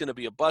say he's going to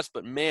be a bust,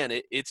 but man,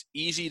 it's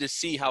easy to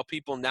see how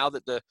people, now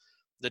that the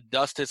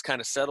dust has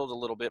kind of settled a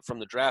little bit from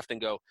the draft,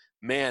 and go,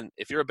 man,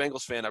 if you're a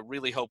Bengals fan, I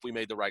really hope we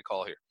made the right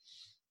call here.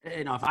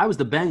 If I was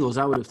the Bengals,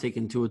 I would have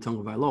taken Tua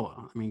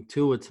Tagovailoa. I mean,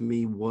 Tua to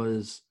me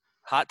was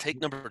Hot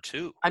take number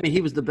 2. I mean,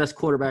 he was the best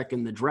quarterback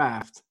in the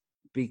draft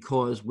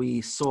because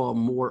we saw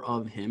more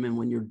of him. And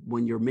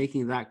when you're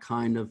making that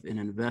kind of an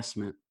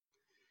investment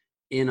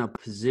in a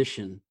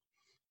position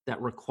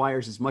that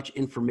requires as much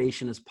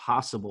information as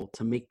possible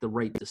to make the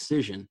right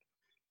decision,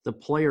 the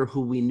player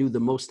who we knew the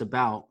most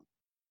about,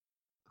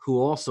 who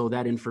also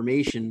that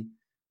information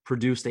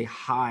produced a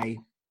high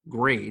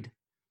grade,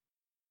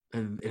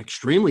 an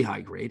extremely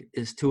high grade,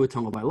 is Tua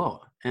Tagovailoa.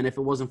 And if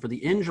it wasn't for the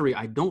injury,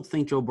 I don't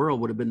think Joe Burrow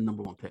would have been the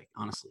number 1 pick,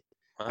 honestly.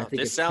 Wow,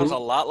 this sounds a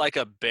lot like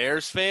a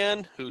Bears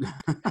fan who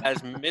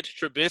has Mitch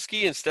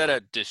Trubisky instead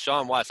of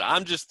Deshaun Watson.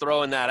 I'm just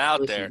throwing that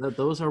out there.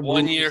 Those are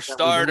 1-year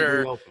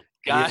starter.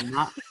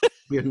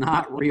 We are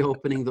not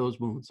reopening those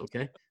wounds,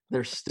 okay?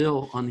 They're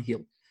still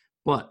unhealed.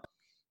 But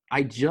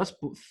I just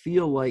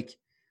feel like,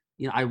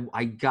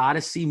 I got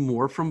to see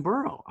more from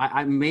Burrow.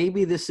 I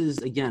maybe this is,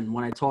 again,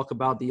 when I talk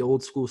about the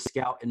old school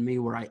scout in me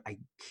where I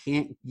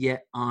can't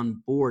get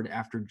on board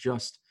after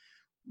just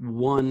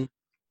one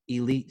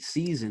elite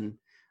season.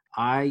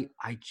 I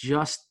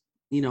just,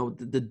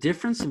 the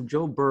difference of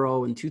Joe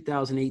Burrow in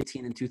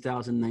 2018 and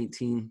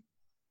 2019,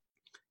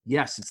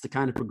 yes, it's the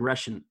kind of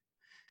progression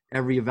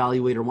every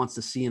evaluator wants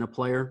to see in a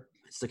player.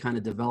 It's the kind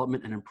of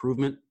development and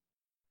improvement.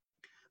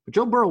 But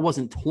Joe Burrow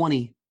wasn't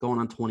 20 going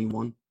on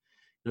 21.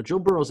 Joe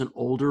Burrow's an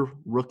older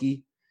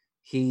rookie.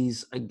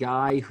 He's a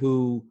guy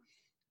who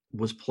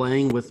was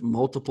playing with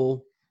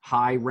multiple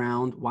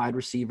high-round wide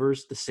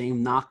receivers, the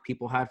same knock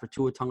people had for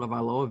Tua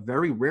Tagovailoa.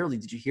 Very rarely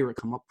did you hear it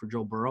come up for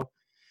Joe Burrow.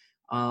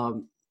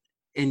 And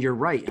you're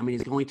right. I mean,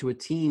 he's going to a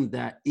team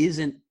that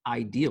isn't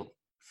ideal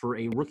for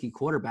a rookie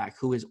quarterback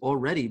who has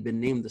already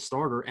been named the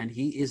starter, and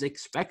he is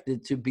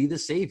expected to be the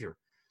savior.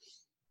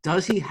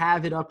 Does he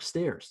have it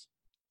upstairs?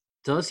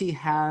 Does he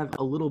have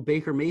a little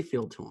Baker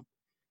Mayfield to him?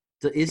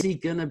 Is he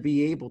going to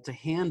be able to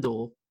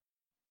handle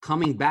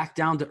coming back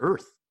down to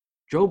earth?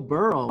 Joe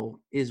Burrow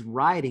is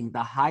riding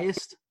the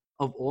highest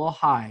of all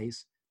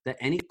highs that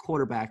any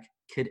quarterback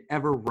could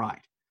ever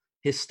ride.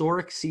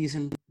 Historic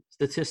season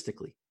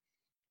statistically.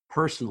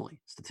 Personally,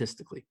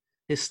 statistically,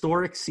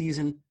 historic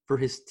season for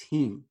his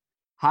team,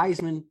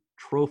 Heisman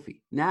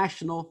Trophy,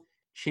 national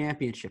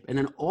championship. And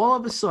then all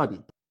of a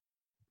sudden,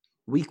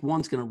 week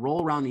 1's going to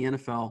roll around the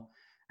NFL,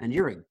 and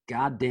you're a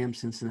goddamn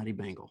Cincinnati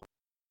Bengal.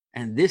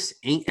 And this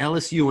ain't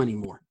LSU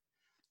anymore.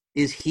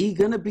 Is he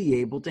going to be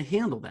able to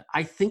handle that?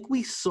 I think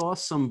we saw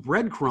some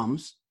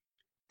breadcrumbs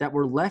that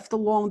were left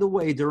along the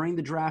way during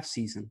the draft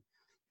season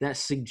that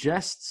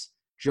suggests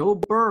Joe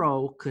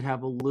Burrow could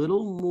have a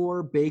little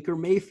more Baker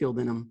Mayfield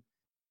in him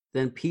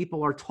than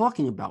people are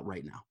talking about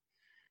right now.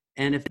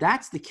 And if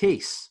that's the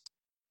case,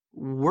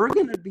 we're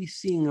going to be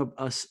seeing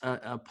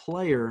a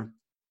player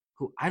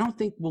who I don't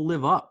think will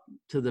live up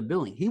to the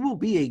billing. He will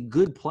be a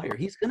good player.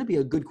 He's going to be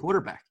a good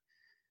quarterback.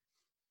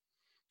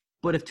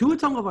 But if Tua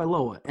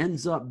Tagovailoa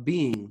ends up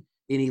being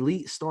an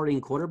elite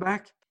starting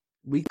quarterback,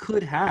 we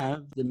could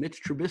have the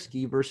Mitch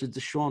Trubisky versus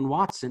Deshaun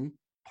Watson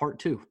part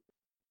 2.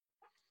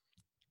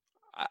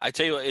 I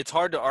tell you what, it's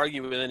hard to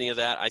argue with any of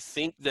that. I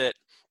think that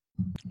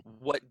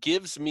what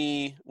gives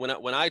me when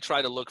I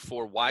try to look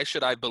for why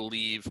should I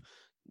believe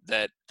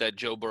that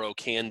Joe Burrow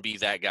can be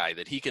that guy,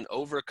 that he can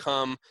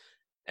overcome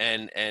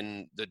and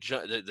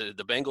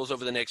the Bengals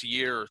over the next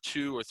year or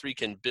 2 or 3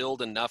 can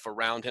build enough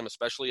around him,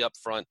 especially up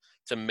front,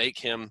 to make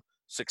him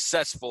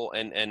successful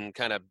and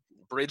kind of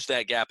bridge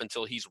that gap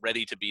until he's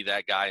ready to be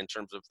that guy in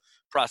terms of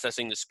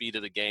processing the speed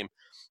of the game.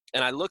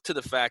 And I look to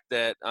the fact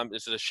that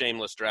this is a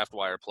shameless draft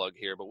wire plug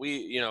here, but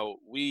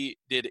we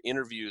did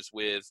interviews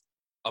with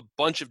a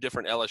bunch of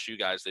different LSU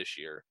guys this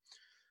year.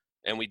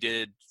 And we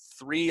did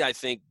 3, I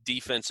think,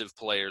 defensive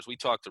players. We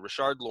talked to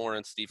Rashard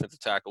Lawrence, defensive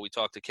tackle. We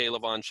talked to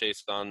Kayvon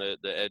Chaisson,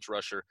 the edge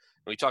rusher.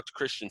 And we talked to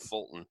Christian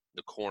Fulton,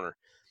 the corner.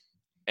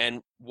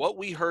 And what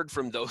we heard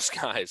from those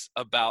guys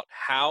about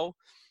how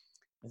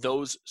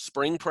those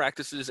spring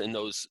practices and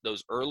those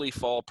early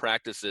fall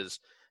practices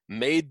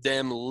made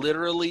them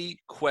literally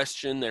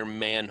question their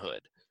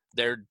manhood,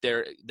 their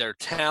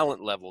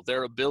talent level,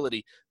 their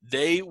ability.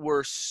 They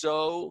were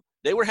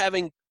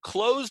having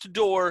closed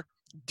door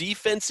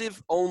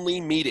defensive only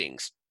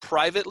meetings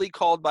privately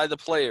called by the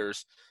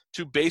players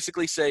to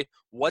basically say,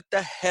 what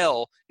the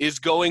hell is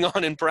going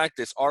on in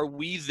practice? Are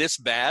we this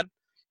bad?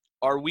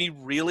 Are we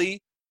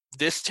really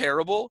this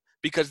terrible?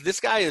 Because this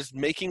guy is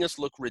making us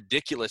look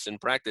ridiculous in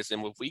practice.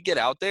 And if we get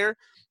out there,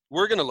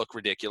 we're going to look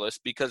ridiculous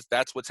because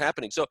that's what's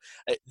happening. So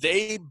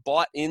they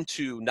bought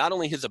into not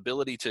only his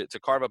ability to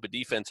carve up a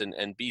defense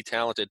and be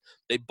talented,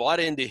 they bought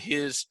into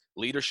his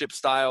leadership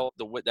style,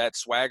 that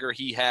swagger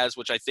he has,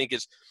 which I think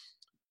is,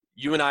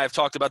 you and I have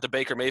talked about the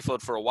Baker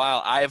Mayfield for a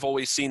while. I have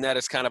always seen that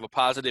as kind of a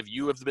positive.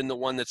 You have been the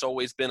one that's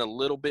always been a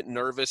little bit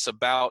nervous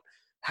about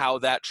how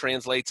that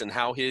translates and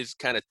how his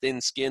kind of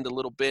thin-skinned a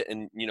little bit.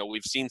 And,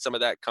 we've seen some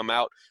of that come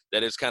out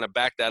that has kind of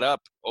backed that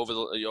up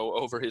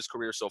over his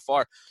career so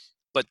far.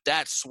 But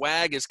that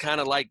swag is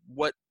kind of like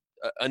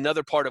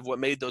another part of what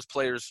made those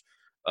players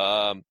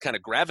kind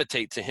of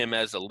gravitate to him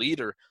as a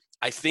leader.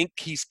 I think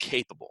he's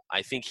capable.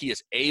 I think he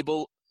is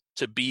able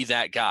to be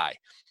that guy.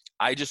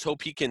 I just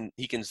hope he can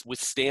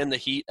withstand the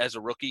heat as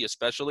a rookie,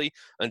 especially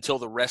until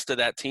the rest of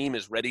that team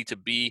is ready to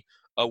be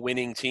a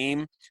winning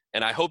team.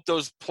 And I hope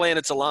those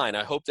planets align.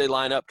 I hope they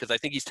line up because I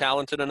think he's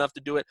talented enough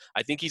to do it.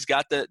 I think he's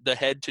got the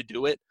head to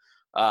do it.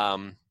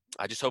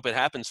 I just hope it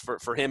happens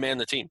for him and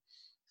the team.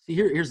 See,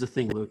 here's the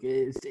thing, Luke.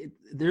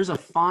 There's a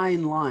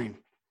fine line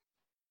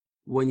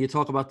when you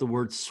talk about the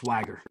word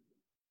swagger.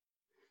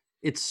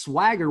 It's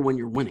swagger when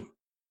you're winning.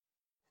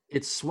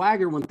 It's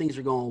swagger when things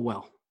are going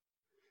well.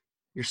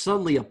 You're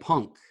suddenly a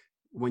punk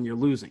when you're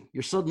losing.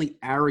 You're suddenly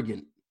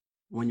arrogant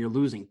when you're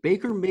losing.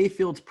 Baker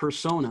Mayfield's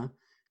persona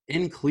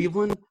in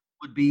Cleveland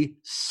would be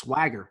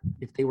swagger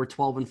if they were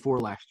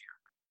 12-4 last year.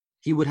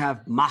 He would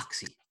have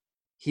moxie.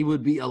 He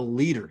would be a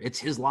leader. It's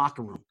his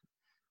locker room.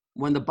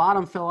 When the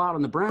bottom fell out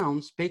on the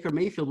Browns, Baker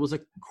Mayfield was a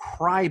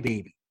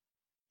crybaby.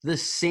 The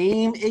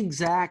same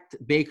exact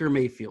Baker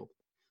Mayfield.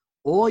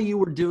 All you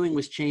were doing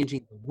was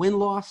changing the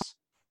win-loss,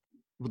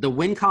 the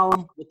win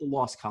column with the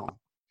loss column.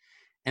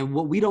 And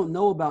what we don't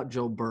know about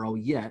Joe Burrow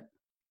yet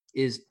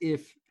is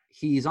if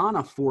he's on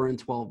a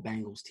 4-12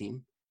 Bengals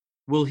team,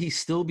 will he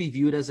still be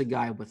viewed as a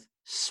guy with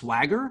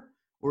swagger,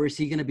 or is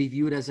he going to be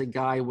viewed as a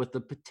guy with a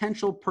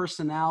potential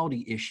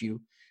personality issue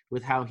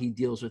with how he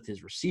deals with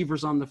his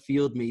receivers on the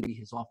field, maybe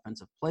his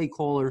offensive play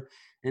caller,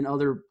 and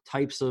other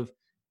types of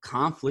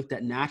conflict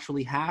that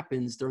naturally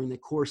happens during the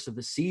course of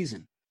a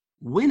season?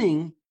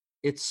 Winning,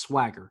 it's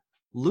swagger.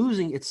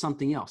 Losing, it's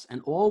something else.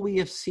 And all we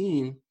have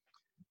seen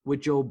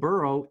with Joe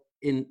Burrow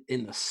in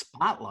the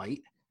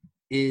spotlight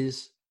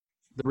is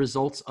the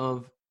results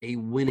of a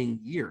winning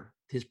year.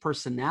 His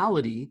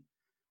personality,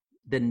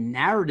 the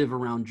narrative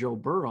around Joe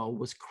Burrow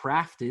was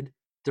crafted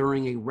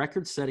during a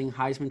record-setting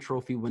Heisman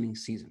Trophy winning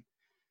season.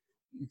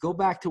 Go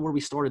back to where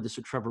we started this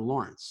with Trevor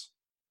Lawrence.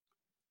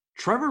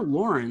 Trevor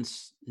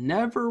Lawrence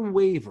never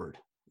wavered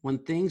when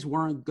things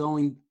weren't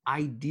going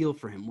ideal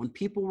for him, when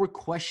people were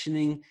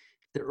questioning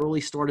the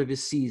early start of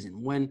his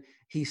season, when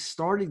he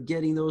started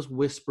getting those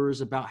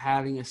whispers about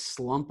having a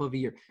slump of a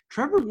year.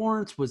 Trevor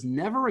Lawrence was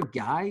never a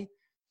guy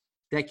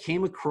that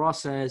came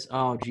across as,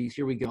 oh, geez,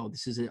 here we go.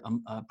 This is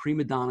a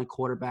prima donna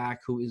quarterback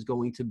who is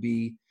going to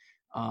be,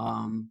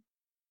 a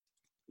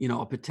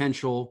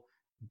potential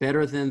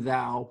better than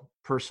thou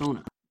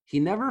persona. He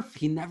never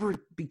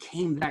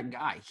became that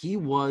guy. He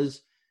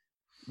was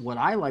what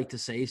I like to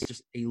say is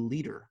just a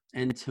leader.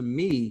 And to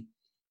me,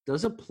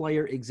 does a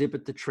player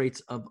exhibit the traits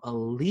of a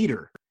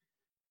leader?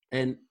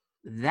 And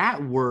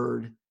that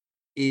word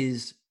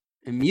is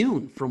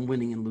immune from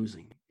winning and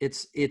losing.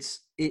 It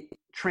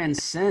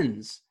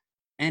transcends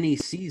any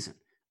season.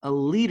 A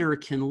leader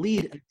can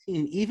lead a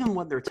team even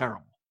when they're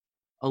terrible.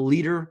 A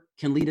leader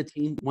can lead a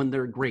team when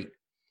they're great.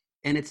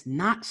 And it's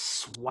not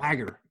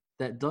swagger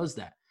that does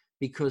that,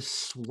 because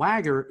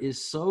swagger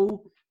is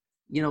so,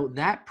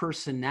 that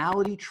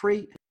personality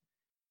trait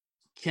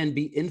can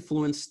be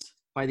influenced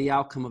by the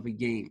outcome of a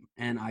game.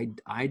 And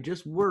I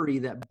just worry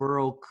that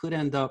Burrow could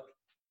end up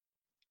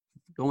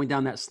going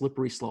down that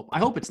slippery slope. I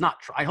hope that's not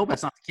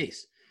the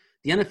case.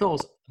 The NFL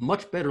is a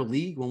much better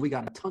league when we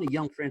got a ton of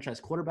young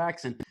franchise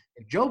quarterbacks. And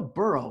if Joe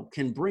Burrow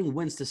can bring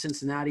wins to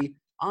Cincinnati,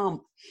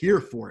 I'm here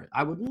for it.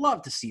 I would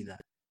love to see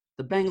that.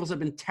 The Bengals have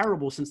been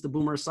terrible since the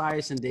Boomer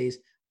Esiason days.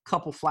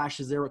 Couple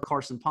flashes there with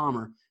Carson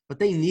Palmer, but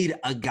they need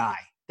a guy.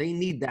 They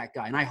need that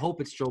guy. And I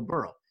hope it's Joe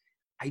Burrow.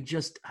 I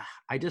just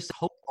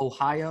hope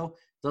Ohio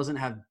doesn't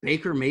have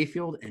Baker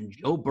Mayfield and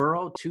Joe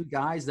Burrow, two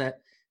guys that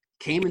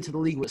came into the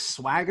league with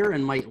swagger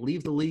and might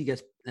leave the league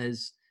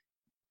as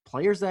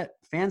players that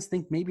fans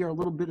think maybe are a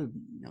little bit of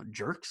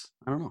jerks.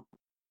 I don't know.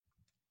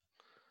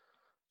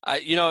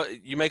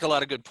 You make a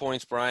lot of good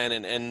points, Brian.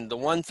 And the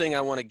one thing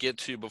I want to get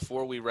to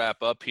before we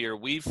wrap up here,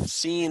 we've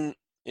seen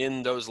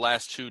in those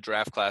last two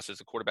draft classes,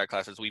 the quarterback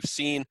classes, we've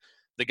seen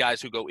the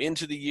guys who go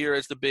into the year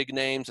as the big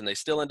names and they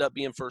still end up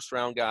being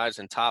first-round guys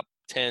and top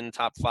 10,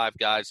 top 5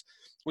 guys.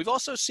 We've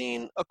also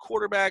seen a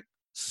quarterback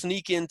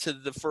sneak into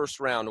the first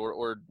round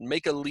or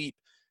make a leap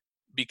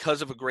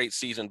because of a great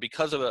season,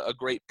 because of a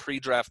great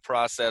pre-draft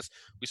process.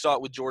 We saw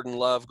it with Jordan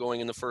Love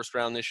going in the first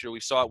round this year. We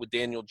saw it with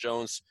Daniel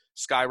Jones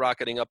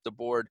skyrocketing up the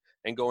board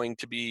and going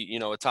to be,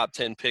 a top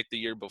 10 pick the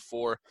year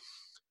before.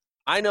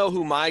 I know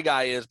who my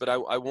guy is, but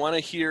I want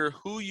to hear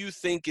who you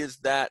think is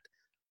that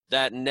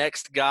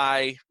next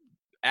guy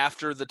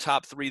after the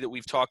top 3 that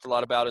we've talked a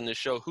lot about in this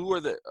show. Who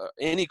are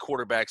any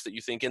quarterbacks that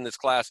you think in this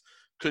class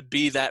could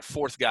be that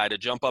fourth guy to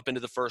jump up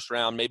into the first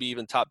round, maybe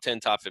even top 10,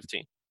 top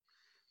 15?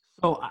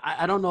 So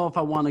I don't know if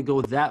I want to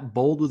go that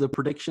bold with a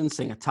prediction,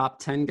 saying a top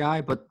 10 guy,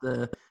 but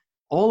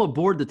all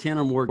aboard the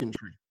Tanner Morgan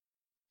train.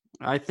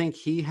 I think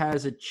he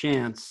has a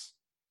chance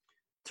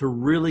to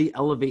really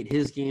elevate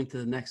his game to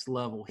the next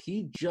level.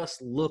 He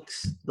just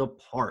looks the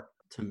part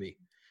to me.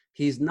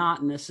 He's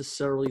not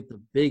necessarily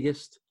the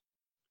biggest,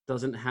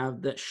 doesn't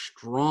have that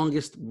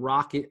strongest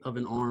rocket of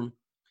an arm.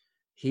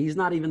 He's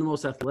not even the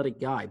most athletic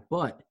guy,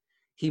 but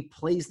he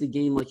plays the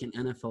game like an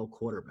NFL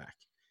quarterback.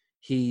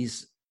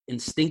 He's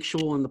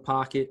instinctual in the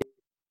pocket,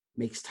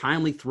 makes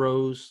timely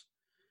throws,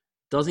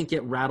 doesn't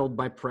get rattled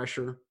by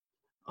pressure.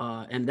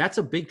 And that's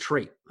a big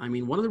trait. I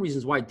mean, one of the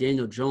reasons why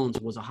Daniel Jones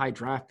was a high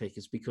draft pick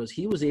is because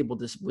he was able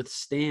to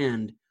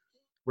withstand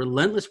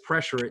relentless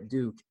pressure at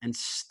Duke and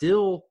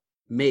still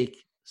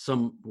make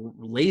some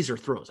laser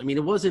throws. I mean,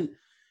 it wasn't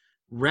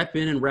rep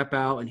in and rep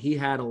out, and he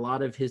had a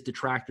lot of his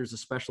detractors,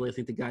 especially I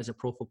think the guys at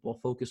Pro Football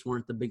Focus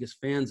weren't the biggest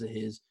fans of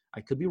his.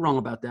 I could be wrong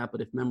about that,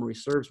 but if memory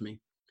serves me.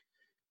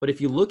 But if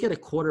you look at a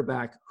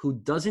quarterback who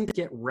doesn't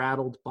get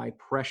rattled by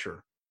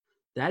pressure,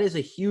 that is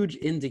a huge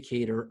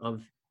indicator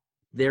of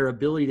their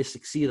ability to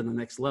succeed on the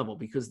next level,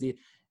 because the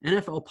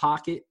NFL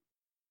pocket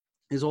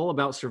is all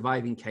about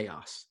surviving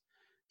chaos.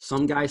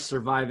 Some guys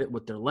survive it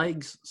with their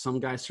legs. Some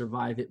guys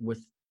survive it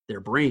with their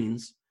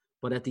brains.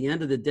 But at the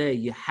end of the day,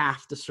 you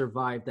have to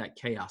survive that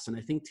chaos. And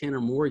I think Tanner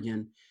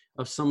Morgan,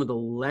 of some of the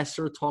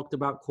lesser talked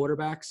about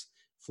quarterbacks,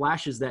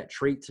 flashes that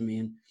trait to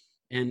me.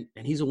 And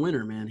he's a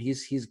winner, man.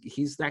 He's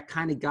that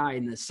kind of guy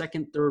in the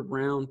second, third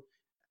round.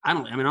 I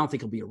don't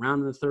think he'll be around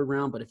in the third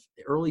round, but if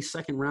the early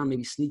second round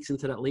maybe sneaks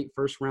into that late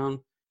first round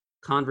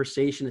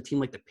conversation, a team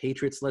like the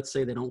Patriots, let's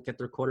say they don't get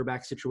their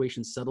quarterback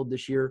situation settled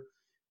this year,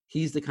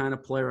 he's the kind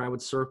of player I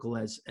would circle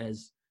as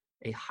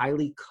a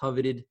highly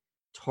coveted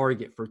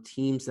target for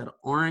teams that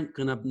aren't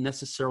going to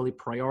necessarily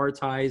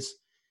prioritize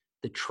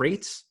the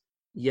traits,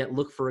 yet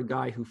look for a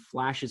guy who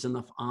flashes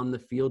enough on the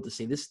field to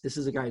say this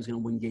is a guy who's going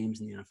to win games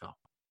in the NFL.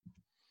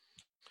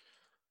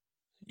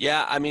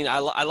 Yeah, I mean, I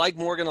like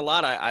Morgan a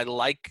lot. I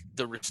like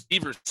the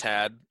receivers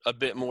had a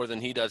bit more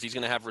than he does. He's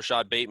going to have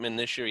Rashad Bateman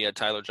this year. He had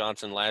Tyler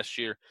Johnson last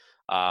year.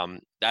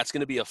 That's going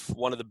to be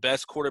one of the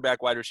best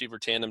quarterback wide receiver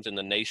tandems in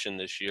the nation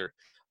this year.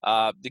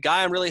 The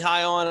guy I'm really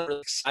high on, I'm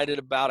really excited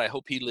about, I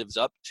hope he lives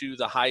up to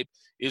the hype,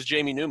 is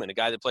Jamie Newman, a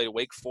guy that played at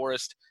Wake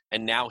Forest,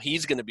 and now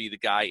he's going to be the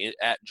guy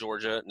at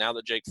Georgia now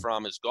that Jake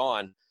Fromm is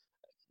gone.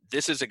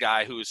 This is a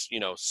guy who's,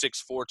 6'4",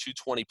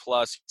 220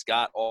 plus. He's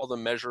got all the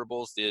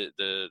measurables,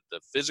 the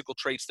physical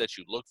traits that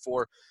you look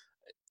for.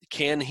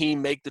 Can he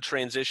make the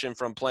transition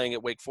from playing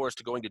at Wake Forest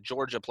to going to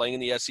Georgia, playing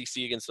in the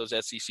SEC against those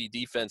SEC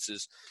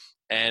defenses,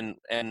 and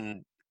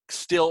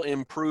still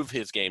improve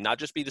his game? Not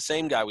just be the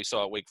same guy we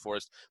saw at Wake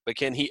Forest, but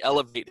can he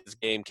elevate his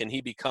game? Can he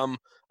become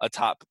a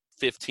top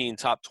 15,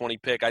 top 20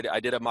 pick?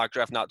 I did a mock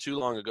draft not too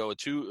long ago,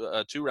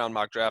 a two-round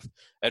mock draft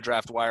at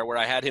DraftWire, where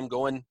I had him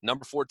going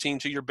number 14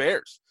 to your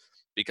Bears,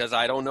 because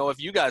I don't know if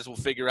you guys will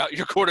figure out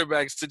your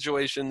quarterback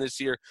situation this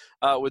year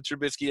with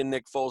Trubisky and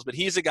Nick Foles. But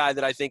he's a guy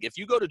that I think if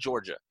you go to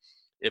Georgia,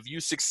 if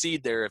you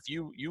succeed there, if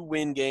you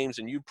win games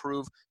and you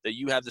prove that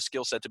you have the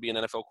skill set to be an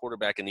NFL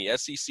quarterback in the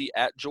SEC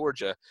at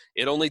Georgia,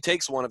 it only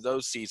takes one of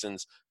those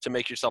seasons to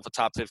make yourself a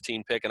top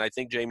 15 pick. And I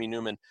think Jamie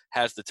Newman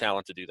has the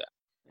talent to do that.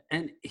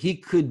 And he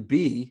could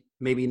be,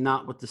 maybe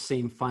not with the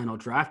same final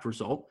draft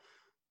result,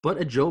 but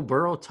a Joe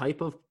Burrow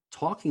type of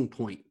talking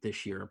point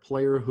this year, a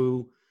player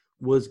who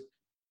was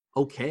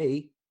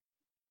okay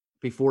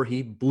before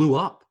he blew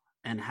up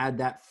and had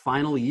that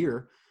final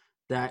year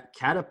that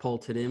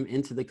catapulted him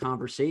into the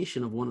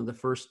conversation of one of the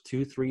first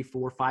 2, 3,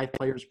 4, 5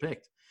 players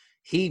picked.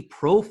 He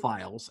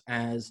profiles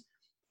as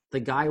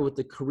the guy with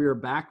the career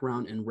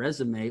background and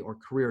resume or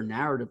career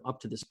narrative up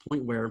to this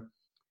point where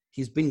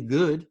he's been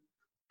good,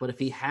 but if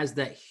he has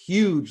that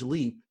huge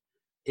leap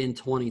in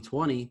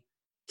 2020,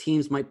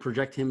 teams might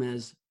project him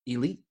as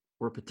elite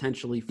or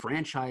potentially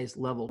franchise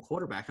level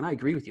quarterback. And I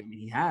agree with you. I mean,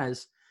 he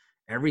has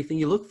everything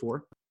you look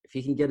for. If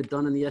he can get it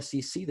done in the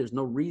SEC, there's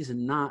no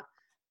reason not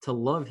to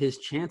love his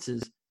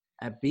chances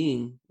at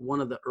being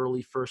one of the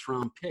early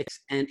first-round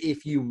picks. And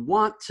if you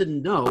want to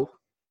know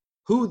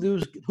who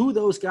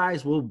those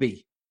guys will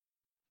be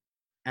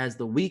as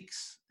the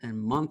weeks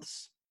and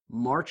months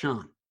march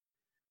on,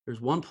 there's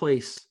one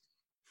place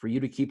for you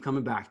to keep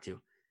coming back to,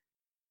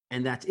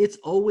 and that's It's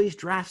Always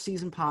Draft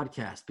Season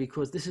podcast,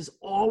 because this is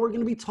all we're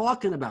going to be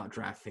talking about,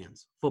 draft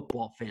fans,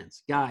 football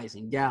fans, guys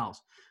and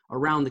gals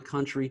around the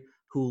country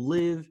who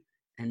live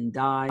and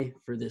die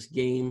for this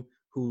game,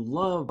 who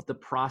love the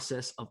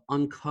process of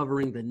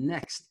uncovering the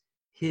next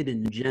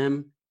hidden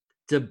gem,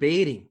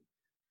 debating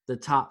the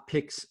top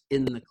picks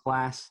in the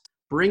class,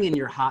 bringing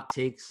your hot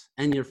takes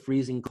and your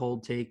freezing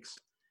cold takes.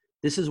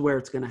 This is where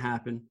it's going to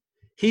happen.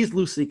 He's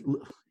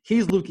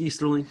Luke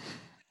Easterling.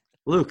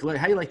 Luke,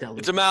 how you like that,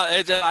 Luke?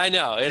 I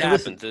know. It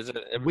happens.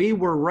 We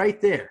were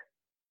right there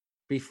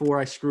before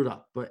I screwed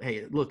up. But,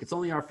 hey, look, it's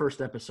only our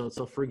first episode,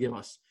 so forgive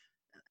us.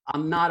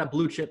 I'm not a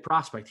blue chip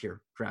prospect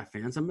here, draft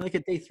fans. I'm like a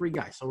day 3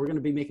 guy, so we're going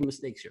to be making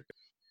mistakes here.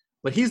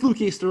 But he's Luke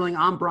Easterling.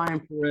 I'm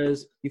Brian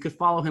Perez. You could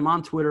follow him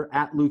on Twitter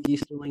at Luke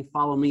Easterling.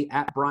 Follow me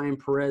at Brian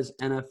Perez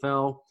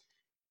NFL.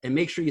 And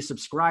make sure you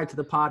subscribe to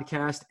the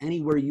podcast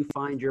anywhere you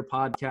find your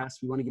podcast.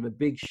 We want to give a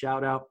big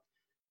shout out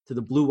to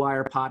the Blue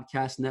Wire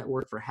Podcast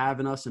Network for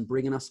having us and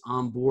bringing us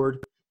on board.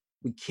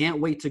 We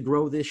can't wait to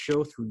grow this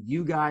show through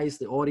you guys,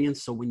 the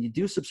audience. So when you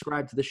do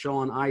subscribe to the show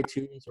on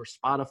iTunes or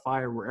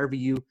Spotify or wherever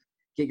you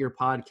get your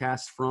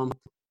podcast from,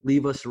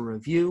 leave us a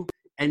review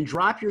and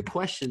drop your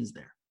questions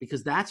there,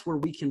 because that's where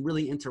we can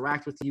really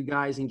interact with you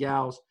guys and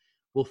gals.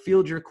 We'll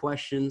field your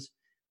questions.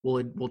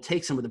 We'll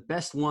take some of the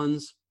best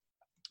ones.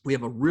 We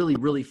have a really,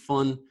 really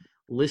fun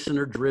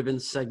listener-driven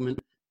segment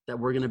that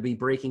we're going to be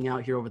breaking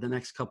out here over the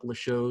next couple of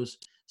shows.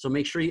 So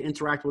make sure you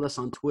interact with us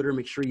on Twitter.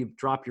 Make sure you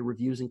drop your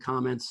reviews and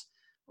comments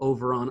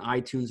over on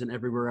iTunes and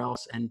everywhere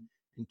else. And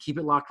keep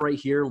it locked right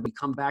here. When we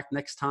come back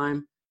next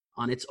time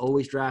on It's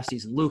Always Draft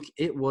Season. Luke,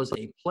 it was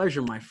a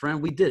pleasure, my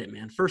friend. We did it,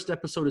 man. First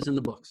episode is in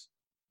the books.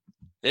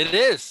 It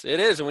is,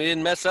 and we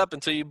didn't mess up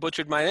until you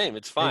butchered my name.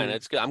 It's fine.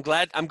 It's good. I'm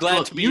glad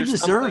Look, to be. You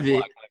deserve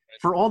it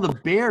for all the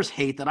Bears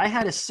hate that I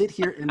had to sit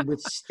here and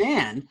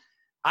withstand.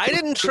 I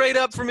didn't trade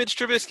up for Mitch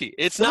Trubisky.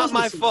 It's not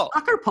my fault.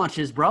 Sucker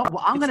punches, bro.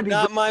 Well, I'm going to be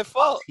not my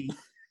fault.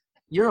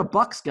 You're a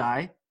Bucks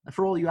guy.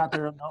 For all you out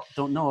there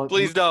don't know it.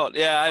 Please don't.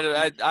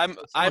 Yeah, I'm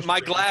my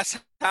glass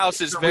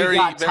house is very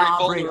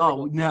Brady.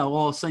 Oh no!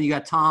 All of a sudden you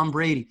got Tom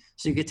Brady,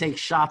 so you could take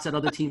shots at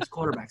other teams'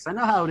 quarterbacks. I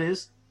know how it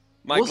is.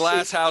 My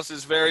glass house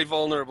is very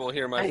vulnerable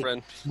here, my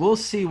friend. We'll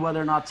see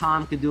whether or not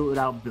Tom can do it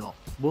without Bill.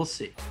 We'll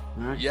see.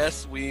 All right?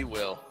 Yes, we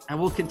will. And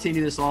we'll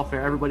continue this all fair.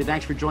 Everybody,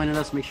 thanks for joining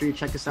us. Make sure you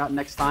check us out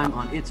next time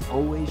on It's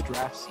Always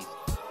Draft Season.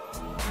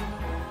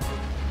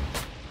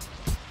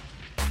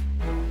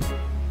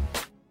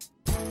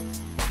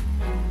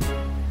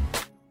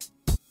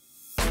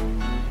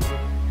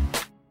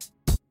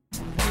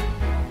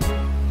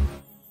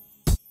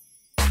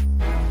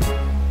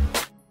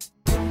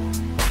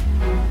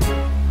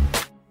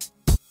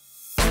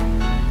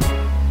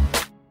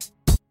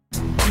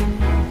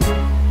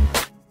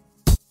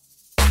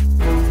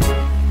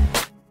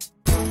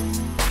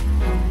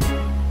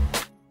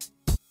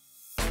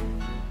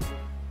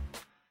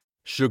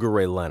 Sugar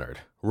Ray Leonard,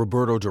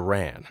 Roberto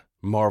Duran,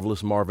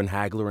 Marvelous Marvin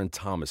Hagler, and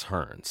Thomas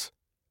Hearns.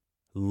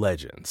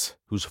 Legends,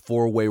 whose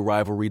four-way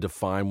rivalry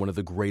defined one of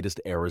the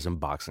greatest eras in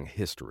boxing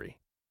history.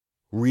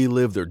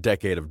 Relive their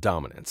decade of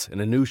dominance in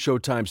a new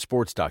Showtime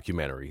sports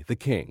documentary, The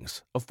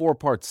Kings, a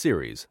 4-part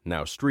series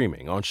now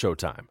streaming on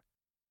Showtime.